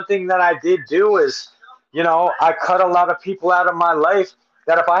 But one thing that I did do is, I cut a lot of people out of my life.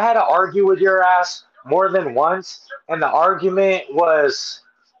 That if I had to argue with your ass more than once, and the argument was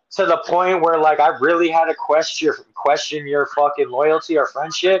to the point where like I really had to question your fucking loyalty or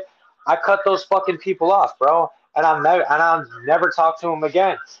friendship, I cut those fucking people off, bro. And I'll never talk to them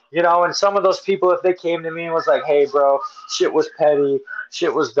again. And some of those people, if they came to me and was like, "Hey, bro, shit was petty,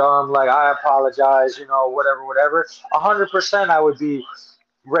 shit was dumb. Like I apologize, whatever, whatever." 100%, I would be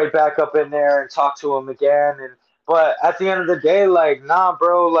right back up in there and talk to them again. And but at the end of the day, like, nah,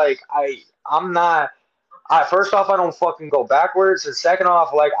 bro. Like I'm not. First off, I don't fucking go backwards, and second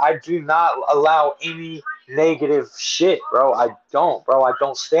off, like I do not allow any negative shit, bro. I don't, bro. I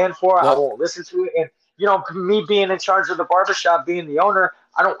don't stand for it. I look, won't listen to it. And me being in charge of the barbershop, being the owner,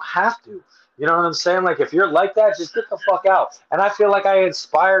 I don't have to. You know what I'm saying? Like if you're like that, just get the fuck out. And I feel like I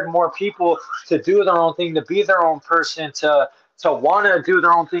inspired more people to do their own thing, to be their own person, to want to do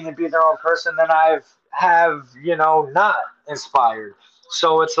their own thing and be their own person than not inspired.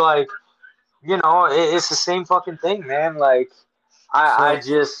 So it's like it's the same fucking thing, man. Like, I so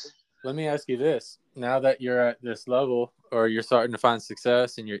just, let me ask you this: now that you're at this level, or you're starting to find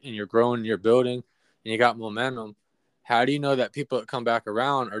success, and you're growing, you're building, and you got momentum, how do you know that people that come back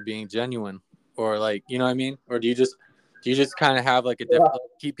around are being genuine, or like, you know what I mean? Or do you just kind of have like a different,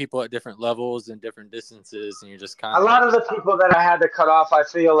 keep people at different levels and different distances, and you're just kind a of like, lot of the people that I had to cut off, I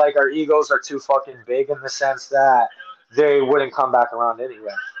feel like our egos are too fucking big in the sense that they wouldn't come back around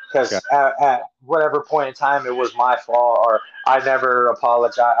anyway. okay, Because at whatever point in time, it was my fault, or I never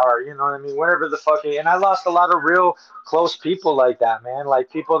apologized, or you know what I mean, whatever the fucking. And I lost a lot of real close people like that, man.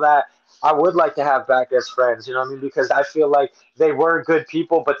 Like people that I would like to have back as friends, you know what I mean? Because I feel like they were good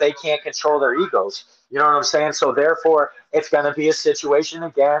people, but they can't control their egos. You know what I'm saying? So therefore, it's gonna be a situation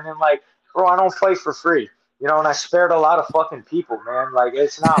again, and like, bro, I don't fight for free. And I spared a lot of fucking people, man. Like,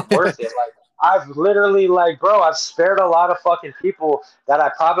 it's not worth it. Like, I've literally, like, bro, I've spared a lot of fucking people that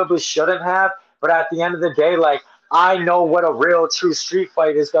I probably shouldn't have. But at the end of the day, like, I know what a real, true street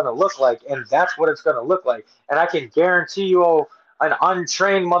fight is going to look like. And that's what it's going to look like. And I can guarantee you, an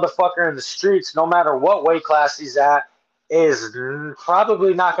untrained motherfucker in the streets, no matter what weight class he's at, is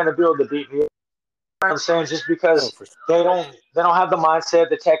probably not going to be able to beat me. You know what I'm saying? Just Oh, because for sure. they don't have the mindset,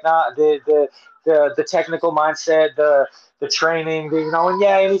 the technical mindset, the training, and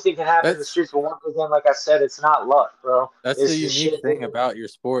yeah, anything can happen in the That's streets. But once again, like I said, it's not luck, bro. that's the It's just unique shit. thing about your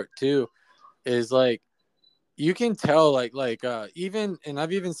sport too, is like you can tell even, and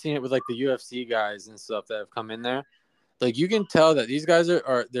I've even seen it with like the UFC guys and stuff that have come in there. Like you can tell that these guys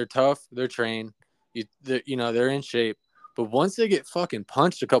are they're tough, they're trained, they're in shape. But once they get fucking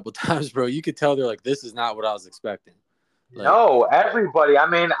punched a couple times, bro, you could tell they're like, this is not what I was expecting. Like, No, everybody. I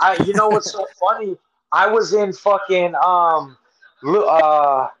mean, you know what's so funny? I was in fucking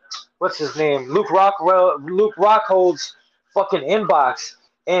what's his name? Luke Rockhold's fucking inbox,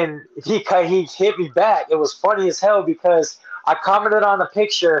 and he hit me back. It was funny as hell because I commented on the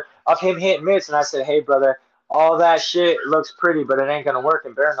picture of him hitting mitts, and I said, "Hey, brother, all that shit looks pretty, but it ain't gonna work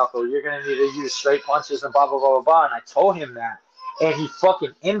in bare knuckle. You're gonna need to use straight punches and blah blah blah blah blah." And I told him that, and he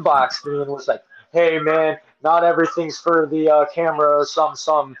fucking inboxed me and was like, "Hey, man, not everything's for the camera or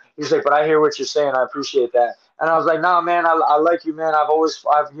something. He's like, but I hear what you're saying. I appreciate that. And I was like, nah, man, I like you, man. I've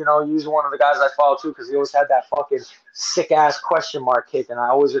used one of the guys I follow too because he always had that fucking sick ass question mark kick, and I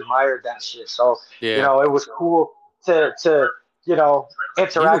always admired that shit. So, yeah, it was cool to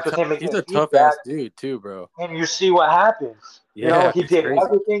interact with him and he's get a tough feedback, ass dude too, bro. and you see what happens. Yeah, He it's did crazy.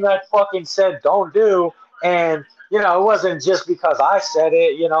 everything I fucking said don't do, and it wasn't just because I said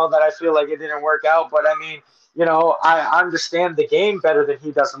it, that I feel like it didn't work out. But I mean, I understand the game better than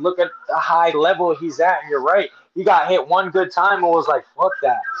he does. And look at the high level he's at. And you're right. He got hit one good time and was like, fuck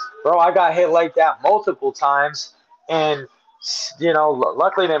that. Bro, I got hit like that multiple times. And,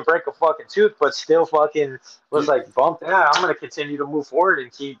 luckily didn't break a fucking tooth, but still fucking was Do- like, bump that. I'm going to continue to move forward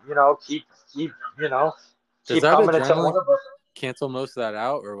and keep, Does keep that coming until one adrenaline of us. cancel most of that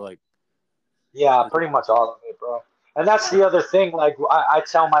out, or like? Yeah, pretty much all of it, bro. And that's the other thing. Like I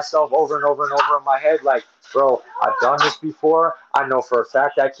tell myself over and over and over in my head, like, bro, I've done this before. I know for a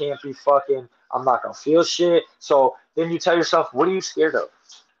fact I can't be fucking. I'm not gonna feel shit. So then you tell yourself, what are you scared of?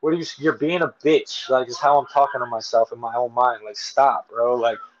 What are you? You're being a bitch. Like is how I'm talking to myself in my own mind. Like stop, bro.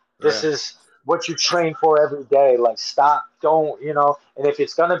 Like this Yeah, is what you train for every day. Like stop. Don't. And if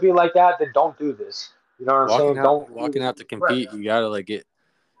it's gonna be like that, then don't do this. You know what I'm saying? Don't do walking this. out to Right. compete, you gotta like get.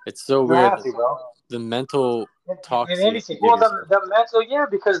 It's so You weird have to, bro. the mental In talks you anything. give Well, yourself. the mental, yeah,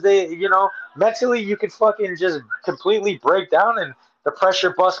 because mentally you could fucking just completely break down and the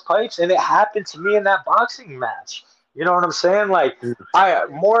pressure bust pipes. And it happened to me in that boxing match. You know what I'm saying? Like,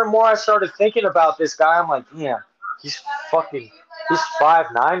 more and more I started thinking about this guy. I'm like, damn, he's fucking, he's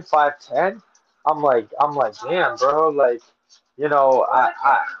 5'9", 5'10". I'm like, damn, bro. Like, you know, I,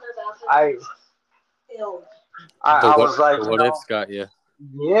 I was like, The what ifs got you.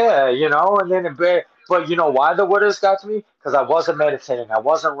 yeah, and then but you know why the what has got to me? Because I wasn't meditating, I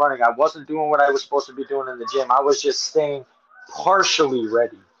wasn't running, I wasn't doing what I was supposed to be doing in the gym. I was just staying partially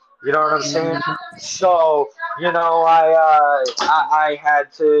ready. You know what I'm saying? So I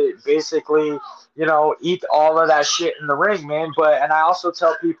had to basically eat all of that shit in the ring, man. And I also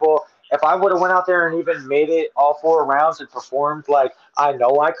tell people if I would have went out there and even made it all 4 rounds and performed like I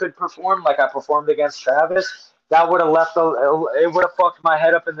know I could perform, like I performed against Travis, that would have it would have fucked my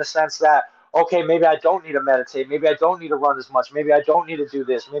head up in the sense that okay, maybe I don't need to meditate, maybe I don't need to run as much, maybe I don't need to do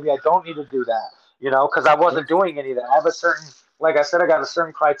this, maybe I don't need to do that, because I What wasn't doing any of that. I have a certain, like I said, I got a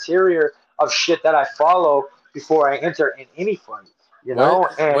certain criteria of shit that I follow before I enter in any fight, and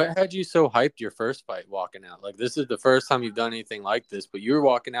what had you so hyped your first fight walking out? Like this is the first time you've done anything like this, but you were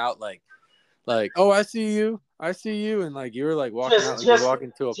walking out like oh I see you, and like you were like walking out just like you're just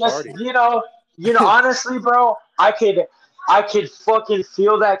walking to a just party. honestly, bro, I could fucking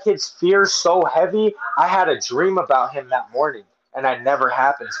feel that kid's fear so heavy. I had a dream about him that morning, and that never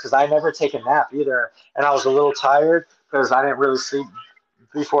happens because I never take a nap either, and I was a little tired because I didn't really sleep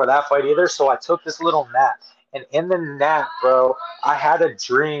before that fight either. So I took this little nap, and in the nap, bro, I had a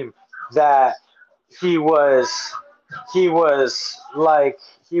dream that he was he was like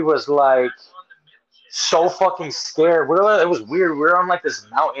so fucking scared. It was weird. We were on like this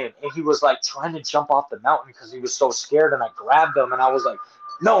mountain, and he was like trying to jump off the mountain because he was so scared. And I grabbed him, and I was like,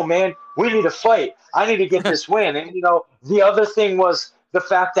 "No, man, we need to fight. I need to get this win." And the other thing was the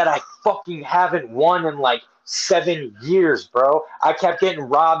fact that I fucking haven't won in like 7 years, bro. I kept getting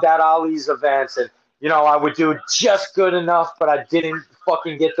robbed at Ali's events, and I would do just good enough, but I didn't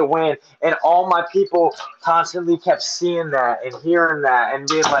fucking get the win. And all my people constantly kept seeing that and hearing that and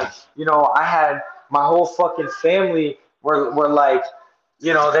being like, I had my whole fucking family were like,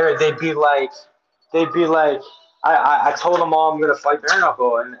 they'd be like, I told them all I'm gonna fight bare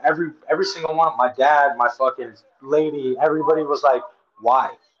knuckle, and every single one, my dad, my fucking lady, everybody was like,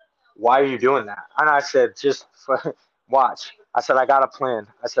 "Why? Why are you doing that?" And I said, "Just for, watch." I said, "I got a plan."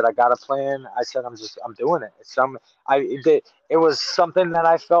 I said, "I got a plan." I said, I'm doing it." It was something that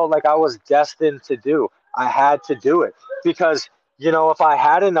I felt like I was destined to do. I had to do it because if I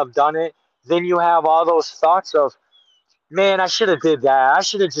hadn't have done it, then you have all those thoughts of, man, I should have did that. I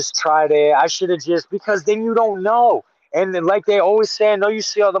should have just tried it. I should have just, because then you don't know. And then, like they always say, I know you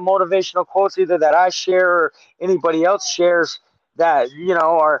see all the motivational quotes either that I share or anybody else shares that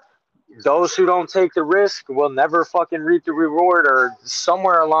are those who don't take the risk will never fucking reap the reward, or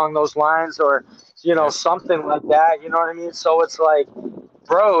somewhere along those lines, or Yep. something like that. You know what I mean? So it's like,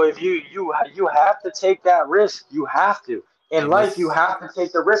 bro, if you have to take that risk. You have to. In And life, you this have to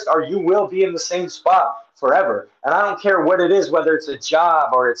take the risk, or you will be in the same spot forever. And I don't care what it is, whether it's a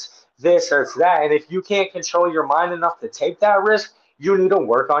job or it's this or it's that. And if you can't control your mind enough to take that risk, you need to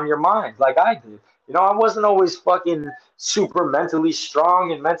work on your mind, like I did. I wasn't always fucking super mentally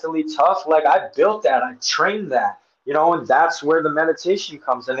strong and mentally tough. Like, I built that, I trained that. And that's where the meditation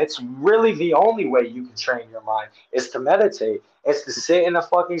comes in. It's really the only way you can train your mind is to meditate. It's to sit in a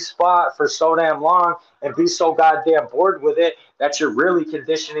fucking spot for so damn long and be so goddamn bored with it that you're really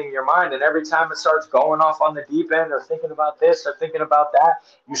conditioning your mind. And every time it starts going off on the deep end or thinking about this or thinking about that,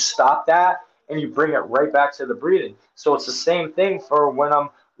 you stop that and you bring it right back to the breathing. So it's the same thing for when I'm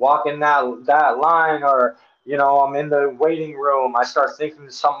walking that line, or I'm in the waiting room. I start thinking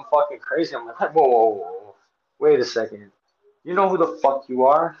something fucking crazy. I'm like, whoa, whoa, whoa, wait a second. You know who the fuck you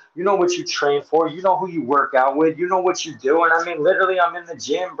are. You know what you train for. You know who you work out with. You know what you do. And I mean, literally, I'm in the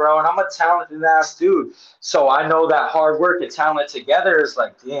gym, bro, and I'm a talented ass dude. So I know that hard work and talent together is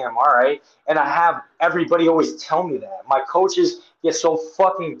like, damn, all right. And I have everybody always tell me that. My coaches get so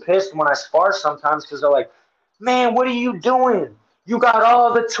fucking pissed when I spar sometimes because they're like, man, what are you doing? You got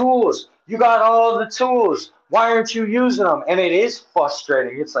all the tools. You got all the tools. Why aren't you using them? And it is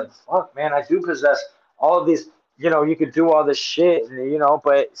frustrating. It's like, fuck, man, I do possess all of these. You could do all this shit,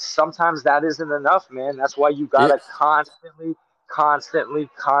 but sometimes that isn't enough, man. That's why you yeah, gotta constantly, constantly,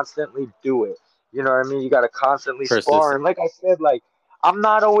 constantly do it. You know what I mean? You gotta constantly spar. persistent. And like I said, like, I'm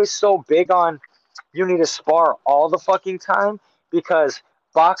not always so big on you need to spar all the fucking time, because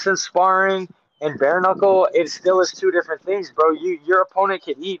boxing, sparring, and bare knuckle, it still is two different things, bro. Your opponent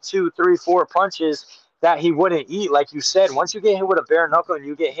can eat two, three, four punches that he wouldn't eat. Like you said, once you get hit with a bare knuckle and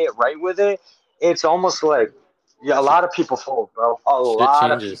you get hit right with it, it's almost like, yeah, a lot of people fold, bro. A Shit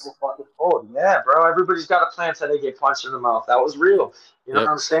lot of changes. people fucking fold. Yeah, bro. Everybody's got a plan until they get punched in the mouth. That was real. You know what Yep.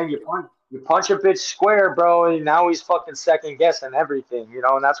 I'm saying? You punch a bitch square, bro, and now he's fucking second guessing everything.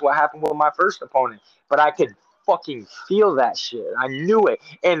 And that's what happened with my first opponent. But I could fucking feel that shit. I knew it.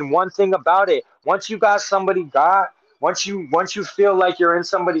 And one thing about it, once you feel like you're in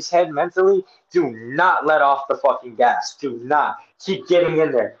somebody's head mentally, do not let off the fucking gas. Do not. Keep getting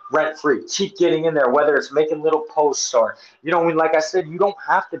in there, rent free. Keep getting in there, whether it's making little posts or, like I said, you don't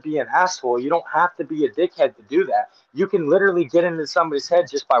have to be an asshole. You don't have to be a dickhead to do that. You can literally get into somebody's head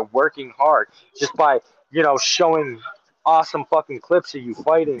just by working hard, just by, showing awesome fucking clips of you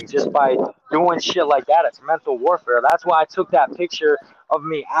fighting, just by doing shit like that. It's mental warfare. That's why I took that picture of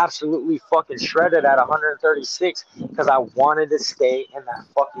me absolutely fucking shredded at 136, because I wanted to stay in that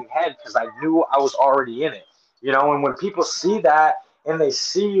fucking head because I knew I was already in it. And when people see that and they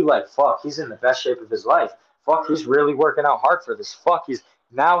see you like, fuck, he's in the best shape of his life. Fuck, he's really working out hard for this. Fuck, he's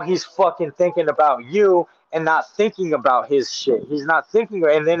fucking thinking about you and not thinking about his shit. He's not thinking,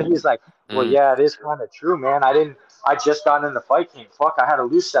 and then he's like, well, Mm. yeah, it is kind of true, man. I just got in the fight game. Fuck, I had to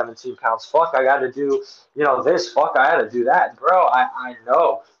lose 17 pounds. Fuck, I got to do, this. Fuck, I had to do that. Bro, I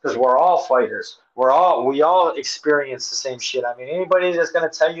know, because we're all fighters. We all experience the same shit. I mean, anybody that's going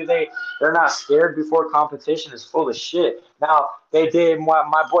to tell you they're not scared before competition is full of shit. Now, they did,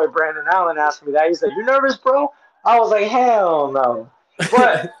 my boy Brandon Allen asked me that. He said, you nervous, bro? I was like, hell no.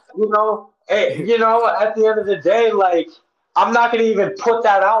 But, at the end of the day, like, I'm not gonna even put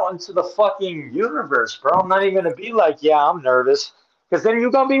that out into the fucking universe, bro. I'm not even gonna be like, yeah, I'm nervous, because then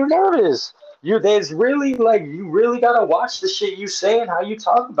you're gonna be nervous. There's really, like, you really gotta watch the shit you say and how you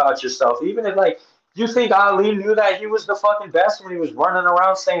talk about yourself. Even if, like, you think Ali knew that he was the fucking best when he was running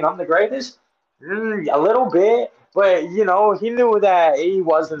around saying I'm the greatest, a little bit, but he knew that he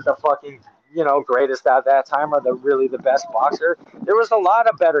wasn't the fucking greatest at that time, or the best boxer. There was a lot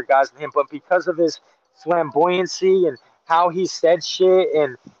of better guys than him, but because of his flamboyancy and how he said shit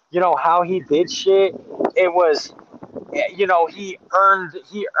and how he did shit, it was, he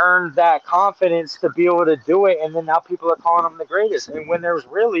earned that confidence to be able to do it, and then now people are calling him the greatest. And when there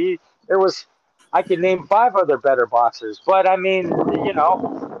was I could name five other better boxers. But I mean,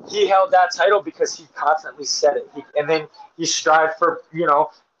 he held that title because he constantly said it. And then he strived for,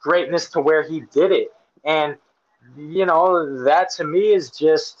 greatness to where he did it. And, that to me is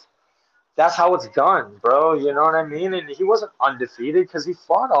just that's how it's done, bro. You know what I mean? And he wasn't undefeated because he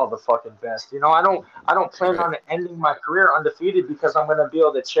fought all the fucking best. I don't plan Right. on ending my career undefeated because I'm gonna be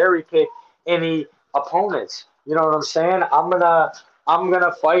able to cherry pick any opponents. You know what I'm saying? I'm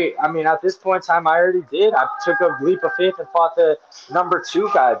gonna fight. I mean, at this point in time, I already did. I took a leap of faith and fought the number two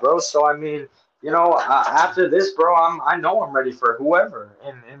guy, bro. So I mean, after this, bro, I know I'm ready for whoever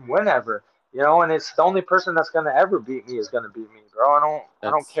and whenever. And it's the only person that's gonna ever beat me is gonna beat me, bro. I don't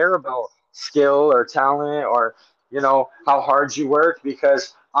That's care about skill or talent or how hard you work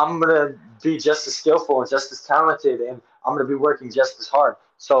because I'm gonna be just as skillful and just as talented and I'm gonna be working just as hard.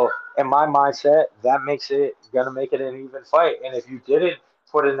 So in my mindset, that makes it gonna make it an even fight. And if you didn't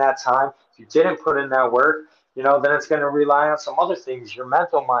put in that time, if you didn't put in that work, then it's gonna rely on some other things, your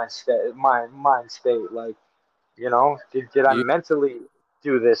mental mind state. Like, did I you. mentally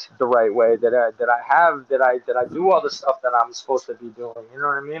do this the right way? Did I do all the stuff that I'm supposed to be doing? You know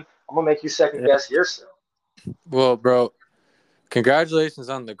what I mean? I'm gonna make you second Yeah. guess yourself. Well, bro, congratulations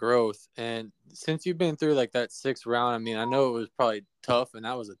on the growth. And since you've been through like that sixth round, I mean, I know it was probably tough, and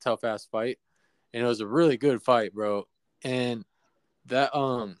that was a tough ass fight, and it was a really good fight, bro. And that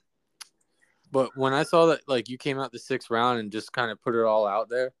but when I saw that like you came out the sixth round and just kind of put it all out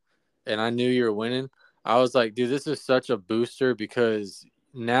there, and I knew you were winning, I was like, dude, this is such a booster because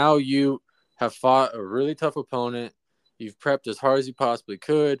now you have fought a really tough opponent. You've prepped as hard as you possibly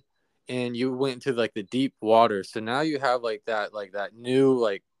could, and you went into like the deep water. So now you have like that new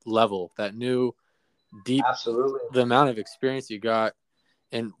like level, that new deep, Absolutely. the amount of experience you got.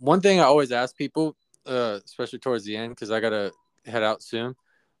 And one thing I always ask people, especially towards the end, because I gotta head out soon,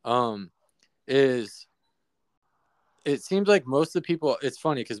 um, is it seems like most of the people, it's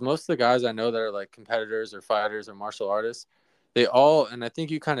funny because most of the guys I know that are like competitors or fighters or martial artists, they all, and I think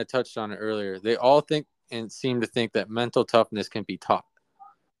you kind of touched on it earlier, they all think and seem to think that mental toughness can be taught.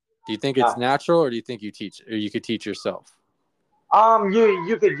 Do you think it's No. natural, or do you think you could teach yourself?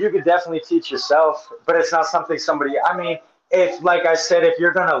 You could definitely teach yourself, but it's not something somebody. I mean, if like I said, if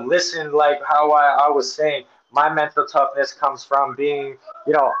you're gonna listen, like how I was saying, my mental toughness comes from being,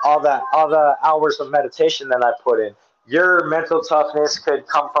 all the hours of meditation that I put in. Your mental toughness could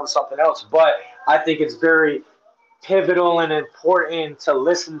come from something else, but I think it's very pivotal and important to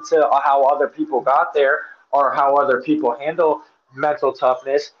listen to how other people got there or how other people handle mental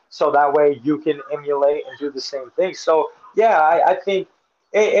toughness so that way you can emulate and do the same thing. So yeah, I think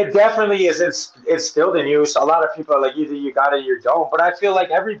it definitely is instilled in you. So a lot of people are like, either you got it or you don't, but I feel like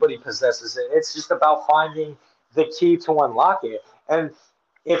everybody possesses it. It's just about finding the key to unlock it. And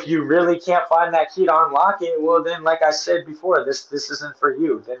if you really can't find that key to unlock it, well then, like I said before, this isn't for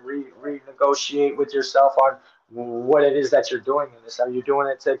you. Then renegotiate with yourself on what it is that you're doing in this. Are you doing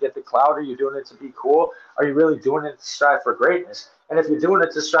it to get the clout? Are you doing it to be cool? Are you really doing it to strive for greatness? And if you're doing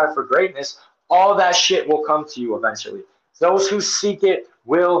it to strive for greatness, all that shit will come to you eventually. Those who seek it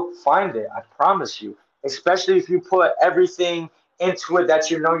will find it. I promise you. Especially if you put everything into it that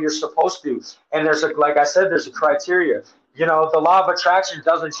you know you're supposed to. And like I said, there's a criteria. The law of attraction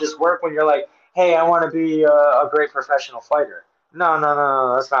doesn't just work when you're like, hey, I want to be a great professional fighter. No, no, no,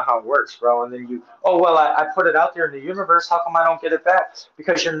 no, that's not how it works, bro. And then oh, well, I put it out there in the universe. How come I don't get it back?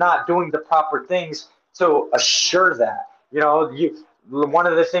 Because you're not doing the proper things to assure that. One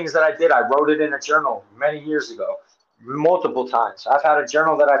of the things that I did, I wrote it in a journal many years ago, multiple times. I've had a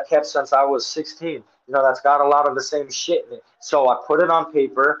journal that I've kept since I was 16. That's got a lot of the same shit in it. So I put it on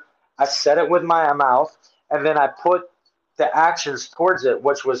paper. I said it with my mouth, and then I put the actions towards it,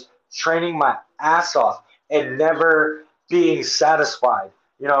 which was training my ass off and never being satisfied.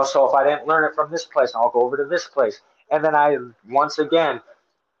 So if I didn't learn it from this place, I'll go over to this place. And then I, once again,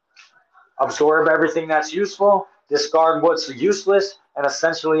 absorb everything that's useful, discard what's useless, and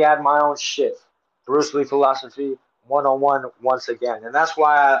essentially add my own shit. Bruce Lee philosophy 101 once again. And that's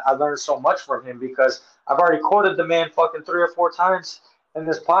why I learned so much from him because I've already quoted the man fucking 3 or 4 times in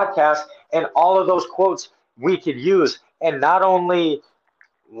this podcast. And all of those quotes we could use. And not only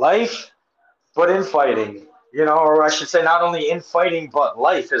life, but in fighting, or I should say, not only in fighting, but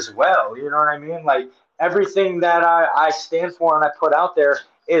life as well. You know what I mean? Like everything that I stand for and I put out there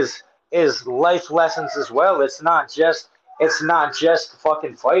is life lessons as well. It's not just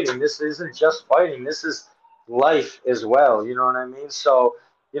fucking fighting. This isn't just fighting. This is life as well. You know what I mean? So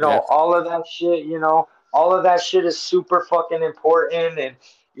Yeah. all of that shit. All of that shit is super fucking important, and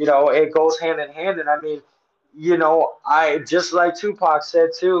it goes hand in hand. And I mean, I just like Tupac said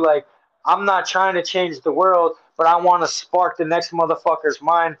too, like I'm not trying to change the world, but I want to spark the next motherfucker's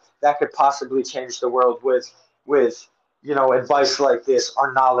mind that could possibly change the world with advice like this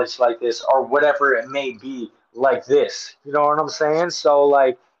or knowledge like this or whatever it may be like this. You know what I'm saying? So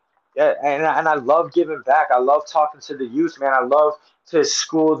like, yeah, and I love giving back. I love talking to the youth, man. I love to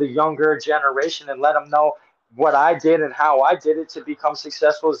school the younger generation and let them know what I did and how I did it to become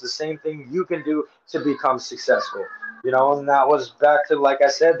successful is the same thing you can do to become successful. And that was back to, like I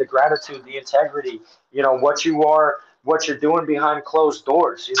said, the gratitude, the integrity, what you are, what you're doing behind closed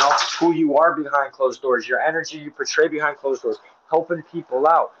doors, who you are behind closed doors, your energy you portray behind closed doors, helping people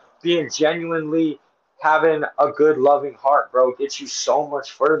out, being genuinely having a good loving heart, bro, gets you so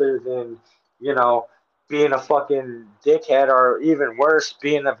much further than, you know, being a fucking dickhead, or even worse,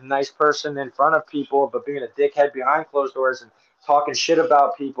 being a nice person in front of people, but being a dickhead behind closed doors and talking shit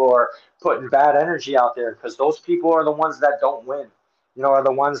about people or putting bad energy out there, because those people are the ones that don't win. Are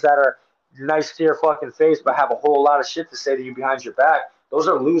the ones that are nice to your fucking face but have a whole lot of shit to say to you behind your back. Those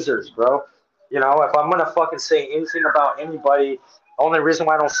are losers, bro. If I'm gonna fucking say anything about anybody, only reason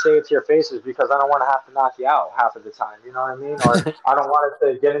why I don't say it to your face is because I don't want to have to knock you out half of the time. You know what I mean? Or I don't want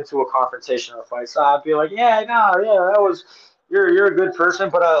it to get into a confrontation or a fight. So I'd be like, yeah, no, yeah, that was you're a good person,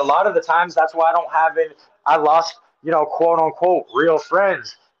 but a lot of the times that's why I don't have it. I lost, quote unquote, real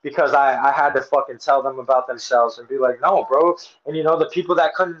friends because I had to fucking tell them about themselves and be like, no, bro. And the people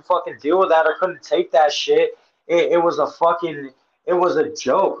that couldn't fucking deal with that or couldn't take that shit, it was a fucking, it was a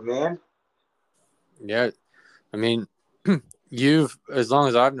joke, man. Yeah, I mean, you've as long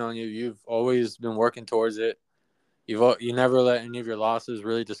as I've known you, you've always been working towards it. You never let any of your losses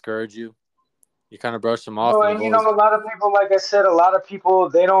really discourage you. You kind of brush them off, and And you've always a lot of people, like I said, a lot of people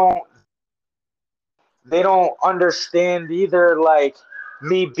they don't understand either, like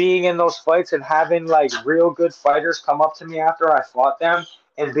me being in those fights and having like real good fighters come up to me after I fought them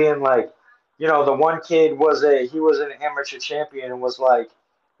and being like, the one kid he was an amateur champion and was like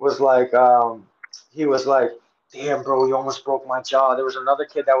he was like, damn, bro, you almost broke my jaw. There was another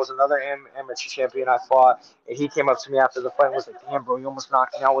kid that was another amateur champion I fought, and he came up to me after the fight and was like, damn, bro, you almost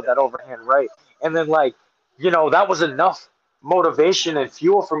knocked me out with that overhand right. And then like, that was enough motivation and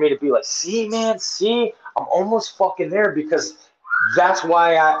fuel for me to be like, see, man, see, I'm almost fucking there, because that's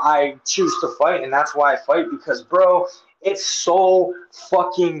why I choose to fight, and that's why I fight, because, bro, it's so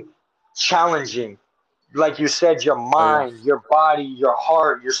fucking challenging. Like you said, your oh yeah, mind, your body, your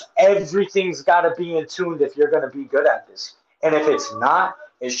heart, everything's got to be in tune if you're going to be good at this. And if it's not,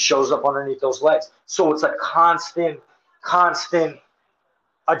 it shows up underneath those legs. So it's a constant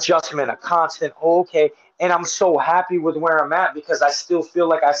adjustment, a constant, okay. And I'm so happy with where I'm at, because I still feel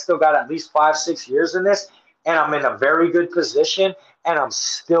like I still got at least 5, 6 years in this, and I'm in a very good position, and I'm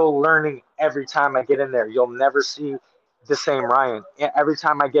still learning every time I get in there. You'll never see the same Ryan. Every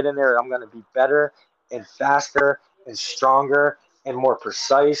time I get in there, I'm going to be better and faster and stronger and more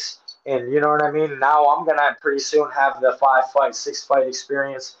precise. And you know what I mean? Now I'm going to pretty soon have the 5 fight, 6 fight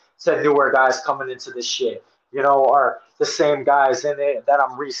experience to newer guys coming into this shit, are the same guys in it that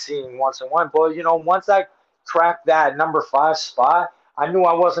I'm re-seeing once and one. But once I cracked that number 5 spot, I knew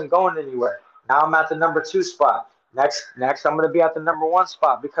I wasn't going anywhere. Now I'm at the number 2 spot. Next, I'm going to be at the number 1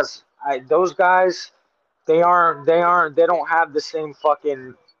 spot, because those guys, they don't have the same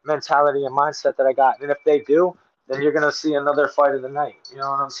fucking mentality and mindset that I got. And if they do, then you're gonna see another fight of the night. You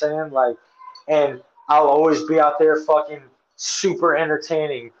know what I'm saying? Like, and I'll always be out there fucking super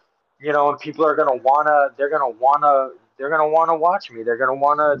entertaining. And people are gonna wanna watch me. They're gonna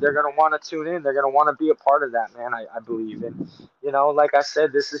wanna tune in. They're gonna wanna be a part of that, man. I believe. And like I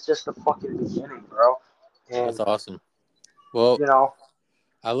said, this is just the fucking beginning, bro. that's And awesome. Well, you know,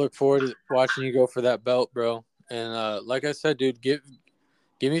 I look forward to watching you go for that belt, bro. And like I said, dude, give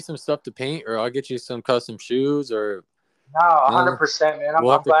me some stuff to paint, or I'll get you some custom shoes, or no, I don't know. 100%, man. I'm,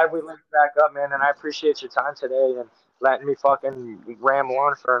 We'll have I'm to, glad we linked back up, man, and I appreciate your time today and letting me fucking ramble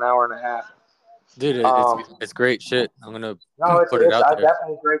on for an hour and a half. dude. Um, It's great shit. I'm gonna no, it's put it it's out there.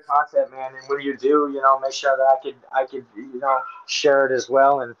 definitely great content, man. And when you do, make sure that I could share it as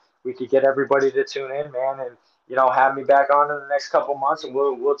well, and we could get everybody to tune in, man, and have me back on in the next couple months, and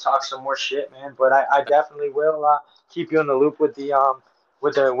we'll talk some more shit, man. But I definitely will keep you in the loop with the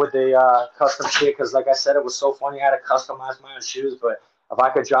custom shit, because like I said, it was so funny. I had to customize my own shoes, but if I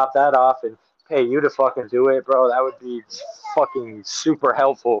could drop that off and pay you to fucking do it, bro, that would be fucking super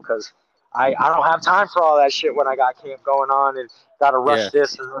helpful, because I don't have time for all that shit when I got camp going on and got to rush Yeah,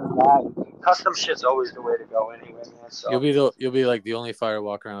 this and rush that. Custom shit's always the way to go anyway, man. So, you'll be like the only fighter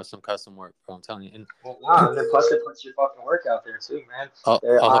walking around with some custom work, bro. I'm telling you, and well, nah, and then plus it puts your fucking work out there too, man. I'll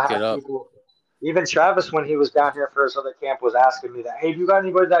I hook it have up. people. Even Travis, when he was down here for his other camp, was asking me that, hey, you got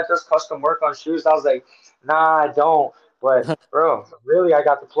anybody that does custom work on shoes? I was like, nah, I don't. But bro, really, I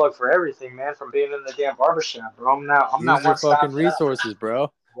got the plug for everything, man. From being in the damn barbershop, bro. I'm Use not your one fucking stop shop. resources,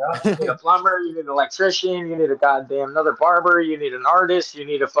 bro. Yeah, you need a plumber, you need an electrician, you need a goddamn another barber, you need an artist, you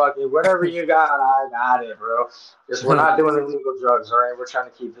need a fucking whatever you got. I got it, bro. Just we're not doing illegal drugs, all right? We're trying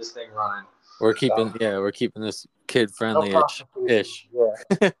to keep this thing running. So We're keeping this kid no friendly prostitution. ish. Yeah,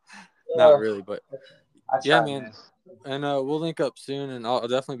 Not yeah. really, but I yeah, try, man. man. And we'll link up soon, and I'll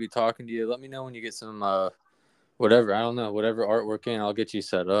definitely be talking to you. Let me know when you get some whatever, I don't know, whatever artwork in. I'll get you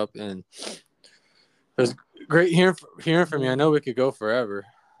set up. And it was great hearing from you. I know we could go forever.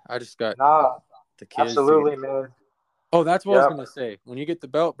 I just got Nah, the kids to get. absolutely, man. Oh, that's what I was Yep. gonna say. When you get the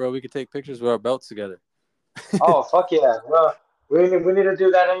belt, bro, we could take pictures with our belts together. Oh, fuck yeah. Well, we need to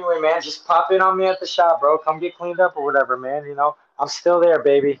do that anyway, man. Just pop in on me at the shop, bro. Come get cleaned up or whatever, man. You know, I'm still there,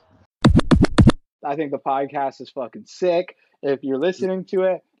 baby. I think the podcast is fucking sick. If you're listening to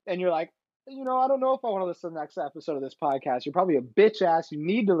it and you're like, I don't know if I want to listen to the next episode of this podcast, you're probably a bitch ass. You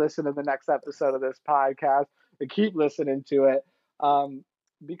need to listen to the next episode of this podcast and keep listening to it.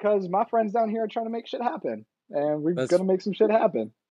 Because my friends down here are trying to make shit happen. And we're That's going to make some shit happen.